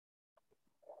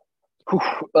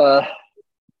 Talk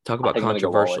about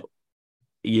controversial.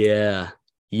 Yeah.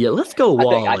 Let's go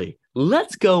WALL-E.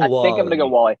 Let's go WALL-E. I think I'm gonna go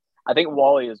WALL-E. I think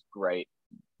WALL-E is great.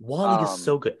 WALL-E is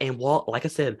so good, and like I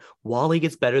said, WALL-E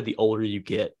gets better the older you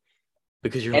get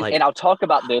because you're and I'll talk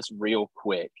about this real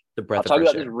quick. I'll talk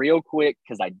about this real quick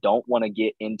because I don't want to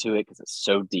get into it because it's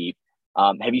so deep.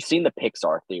 Have you seen the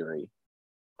Pixar theory?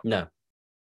 No.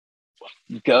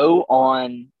 Go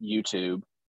on YouTube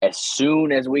as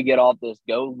soon as we get off this.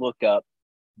 Go look up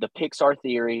the Pixar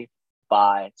theory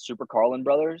by Super Carlin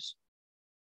Brothers,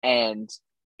 and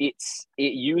it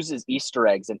uses Easter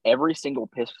eggs in every single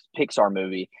Pixar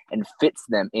movie and fits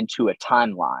them into a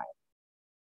timeline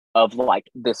of like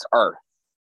this Earth,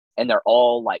 and they're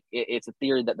all like it's a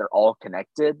theory that they're all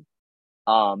connected.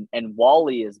 And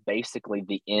WALL-E is basically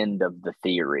the end of the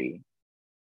theory.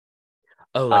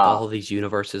 Oh, like all these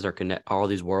universes are all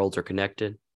these worlds are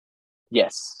connected?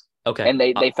 Yes. Okay. And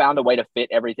they found a way to fit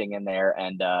everything in there,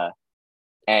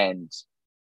 and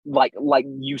like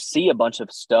you see a bunch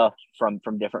of stuff from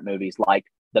different movies, like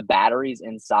the batteries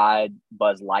inside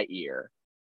Buzz Lightyear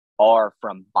are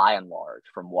by and large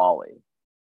from WALL-E.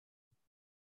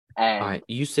 All And right,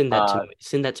 you send that to me.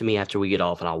 Send that to me after we get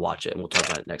off, and I'll watch it, and we'll talk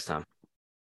about it next time.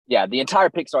 yeah, the entire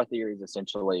Pixar theory is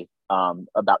essentially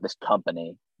about this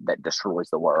company that destroys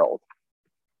the world.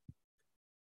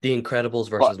 The Incredibles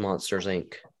But versus Monsters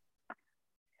Inc.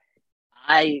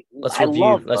 I Let's I review.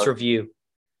 love Let's both. review.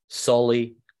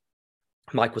 Sully,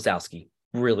 Mike Wazowski,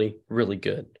 really, really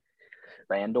good.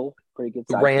 Randall, pretty good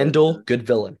side Randall, character. good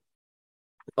villain.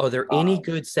 Are there any Um,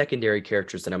 good secondary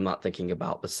characters that I'm not thinking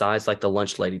about besides like the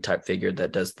lunch lady type figure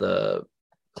that does the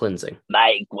cleansing?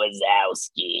 Mike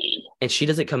Wazowski. And she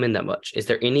doesn't come in that much. Is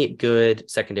there any good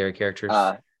secondary characters?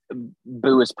 Uh,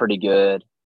 Boo is pretty good.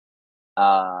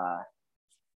 Uh,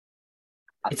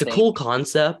 I It's a think cool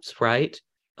concept, right?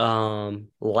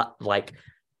 Like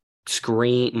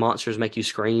scream monsters make you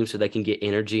scream so they can get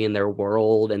energy in their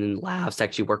world, and then laughs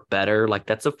actually work better. Like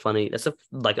that's a cute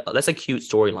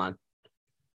storyline.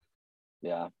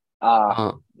 yeah.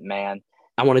 Uh, Man,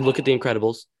 I want to look at the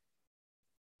Incredibles.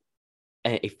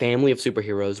 A family of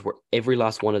superheroes where every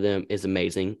last one of them is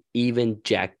amazing. Even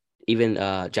Jack,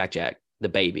 the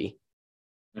baby.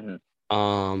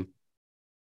 mm-hmm.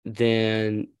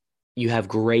 Then you have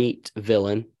great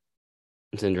villain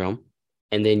syndrome,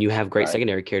 and then you have great Right,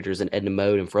 secondary characters in Edna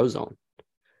Mode and Frozone.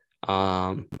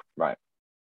 Um, right.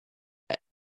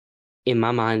 in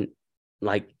my mind,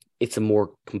 like it's a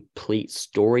more complete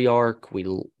story arc. We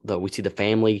see the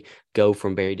family go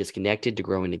from very disconnected to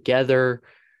growing together.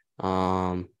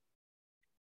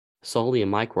 Sully and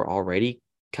Mike were already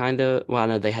kind of well, I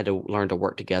know they had to learn to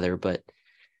work together, but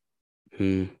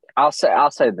I'll say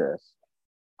this.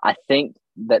 I think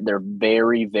that they're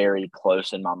very, very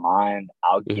close in my mind.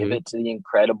 I'll give mm-hmm. it to the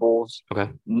Incredibles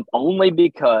Okay, only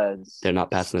because they're not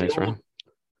passing the next round.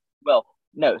 Well,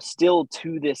 no, still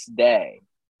to this day,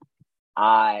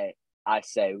 I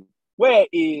say, where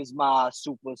is my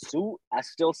super suit? I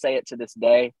still say it to this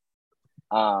day.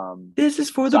 This is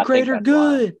for So the I think greater that's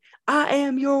why. good. I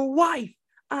am your wife.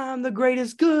 I'm the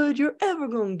greatest good you're ever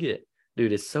gonna get.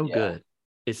 Dude, it's so Yeah, good.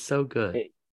 It's so good.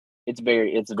 it's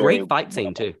very Great fight scene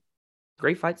well. too.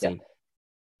 Great fight Yeah, scene.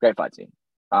 great fight scene.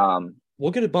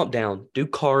 We'll get a bump down. Do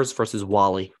Cars versus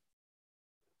Wally.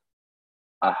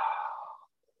 Uh,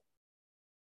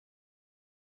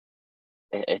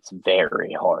 it's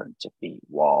very hard to beat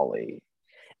Wally.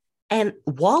 And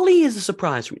Wally is a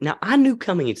surprise. Now, I knew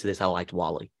coming into this I liked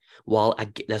Wally.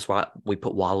 That's why we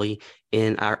put Wally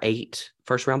in our 8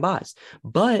 first round buys.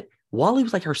 But Wally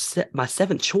was like my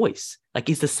 7th choice. Like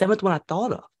he's the 7th one I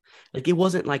thought of. Like it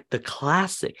wasn't like the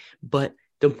classic. But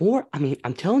the more, I mean,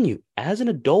 I'm telling you, as an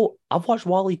adult, I've watched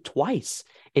Wally twice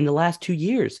in the last 2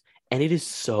 years, and it is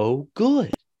so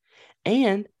good.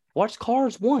 And watched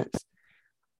Cars once.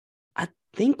 I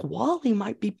think Wally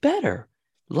might be better.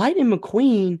 Lightning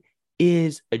McQueen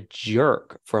is a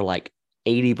jerk for like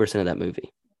 80% of that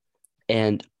movie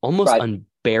and Right.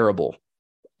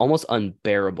 almost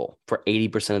unbearable for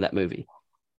 80% of that movie.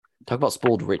 Talk about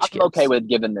spoiled rich I'm okay kids. with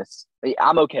giving this.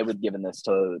 I'm okay with giving this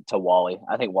to Wally.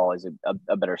 I think Wally's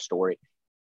a better story.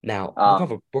 Now,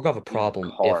 we're gonna have a Man,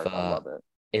 problem if Cars, I love it.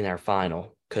 in our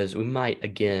final because we might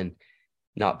again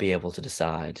not be able to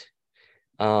decide.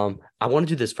 I want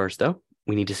to do this first though.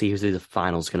 We need to see who the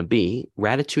final is going to be.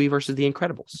 Ratatouille versus The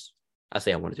Incredibles. I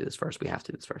say I want to do this first. We have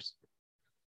to do this first.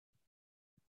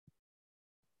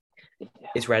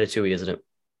 It's Ratatouille, isn't it?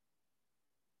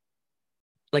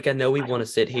 Like I know we want to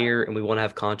sit here and we want to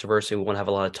have controversy, we want to have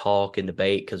a lot of talk and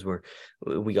debate because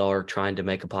we all are trying to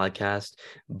make a podcast,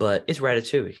 but it's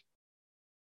Ratatouille.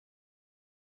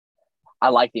 I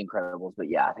like The Incredibles, but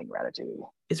yeah, I think Ratatouille.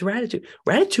 It's Ratatouille.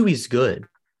 Ratatouille is good.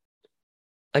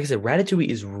 Like I said, Ratatouille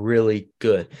is really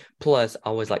good. Plus, I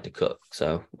always like to cook,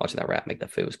 so watching that rat make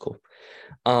that food was cool.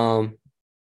 Now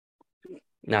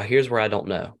here's where I don't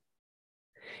know.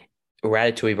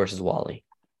 Ratatouille versus Wally.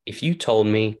 If you told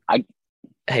me,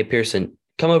 hey Pierson,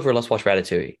 come over, let's watch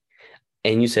Ratatouille,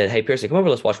 and you said, hey Pierson, come over,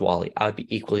 let's watch Wally, I would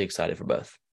be equally excited for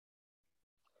both.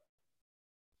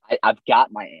 I've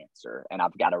got my answer, and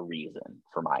I've got a reason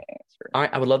for my answer. All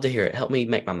right, I would love to hear it. Help me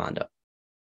make my mind up.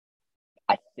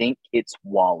 I think it's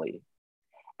Wally,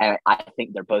 and I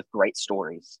think they're both great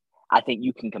stories. I think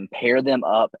you can compare them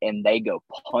up, and they go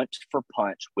punch for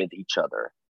punch with each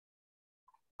other.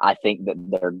 I think that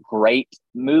they're great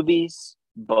movies.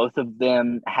 Both of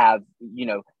them have,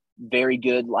 very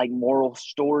good like moral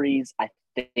stories. I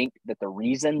think that the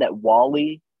reason that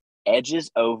Wally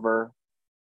edges over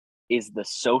is the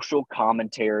social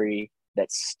commentary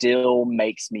that still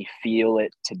makes me feel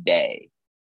it today.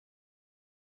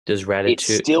 Does It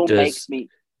still makes me.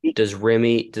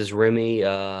 Remy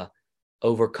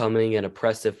overcoming an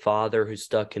oppressive father who's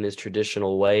stuck in his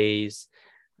traditional ways,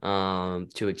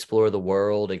 to explore the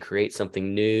world and create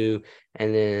something new,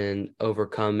 and then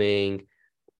overcoming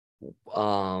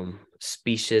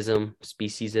speciesism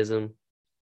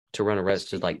to run a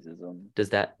restaurant. Like, does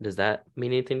that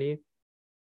mean anything to you?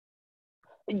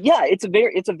 Yeah, it's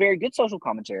a very good social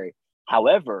commentary.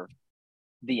 However,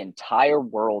 the entire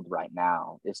world right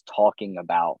now is talking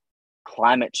about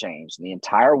climate change. The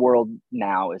entire world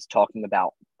now is talking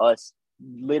about us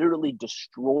literally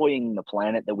destroying the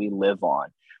planet that we live on.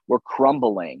 We're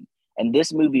crumbling. And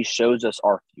this movie shows us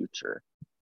our future.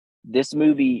 This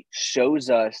movie shows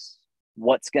us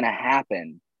what's going to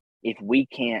happen if we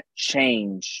can't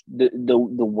change the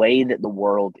way that the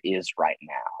world is right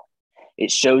now.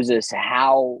 It shows us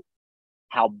how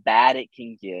bad it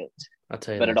can get. I'll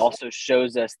tell you but this. It also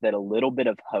shows us that a little bit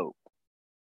of hope,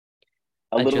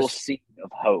 little seed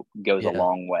of hope goes a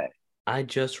long way. I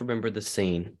just remember the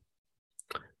scene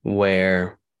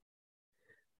where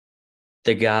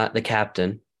the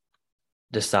captain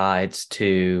decides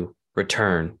to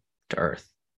return to Earth.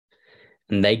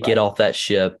 And they get off that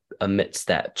ship amidst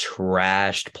that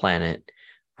trashed planet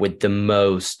with the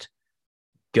most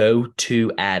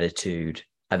go-to attitude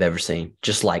I've ever seen.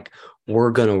 Just like,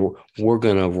 we're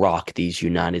gonna rock these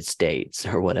United States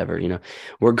or whatever, you know.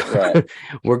 We're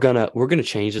gonna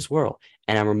change this world.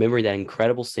 And I remember that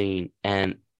incredible scene.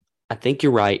 And I think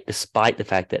you're right, despite the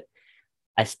fact that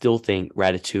I still think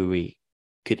Ratatouille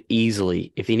could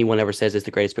easily, if anyone ever says it's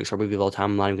the greatest Pixar movie of all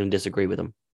time, I'm not even going to disagree with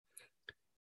them.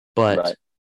 But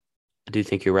I do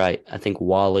think you're right. I think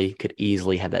WALL-E could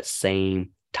easily have that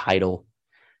same title.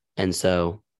 And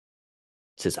so,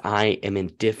 since I am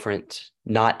indifferent,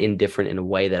 not indifferent in a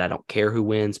way that I don't care who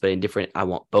wins, but indifferent, I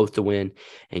want both to win.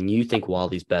 And you think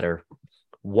WALL-E's better.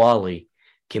 WALL-E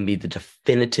can be the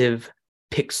definitive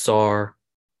Pixar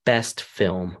best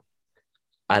film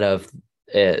out of,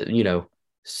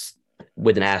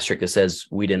 with an asterisk that says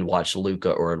we didn't watch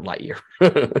Luca or Lightyear.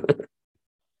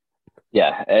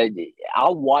 Yeah,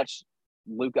 I'll watch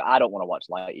Luca. I don't want to watch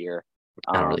Lightyear.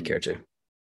 I don't really care to.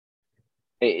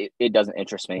 It doesn't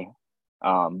interest me.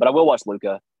 But I will watch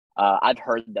Luca. I've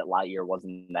heard that Lightyear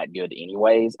wasn't that good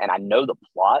anyways, and I know the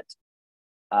plot.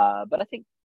 But I think,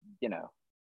 I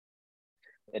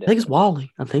think it's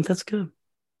WALL-E. I think that's good.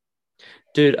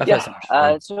 Dude, I've had so much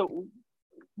fun. So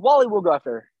WALL-E will go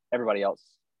after everybody else.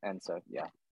 And so, yeah.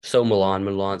 So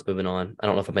Mulan's moving on. I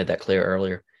don't know if I made that clear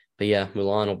earlier. But yeah,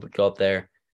 Mulan will go up there.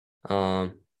 We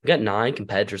got 9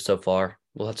 competitors so far.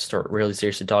 We'll have to start really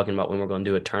seriously talking about when we're going to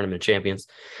do a tournament of champions.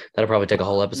 That'll probably take a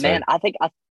whole episode. Man, I think I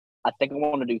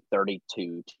want to do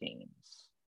 32 teams.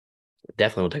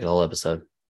 Definitely will take a whole episode.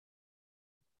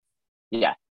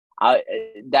 Yeah. I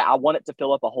want it to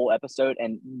fill up a whole episode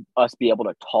and us be able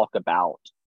to talk about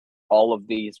all of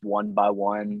these one by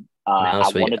one.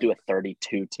 I want to do a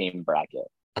 32 team bracket.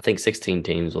 I think 16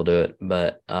 teams will do it,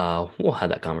 but we'll have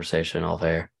that conversation off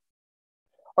air.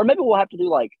 Or maybe we'll have to do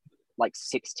like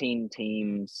 16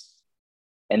 teams,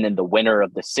 and then the winner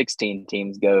of the 16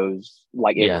 teams goes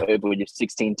if we do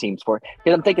 16 teams for.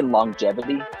 Because I'm thinking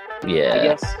longevity. Yeah. I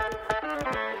guess.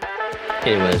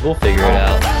 Anyways, we'll figure it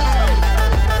out.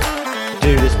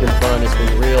 Dude, it's been fun. It's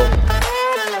been real.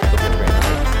 It's been a great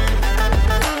night.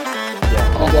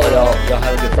 Yeah. Y'all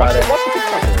have a good Friday. Watch the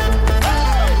Pixar.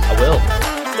 I will.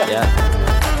 Yeah.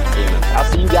 See you, man. I'll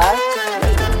see you guys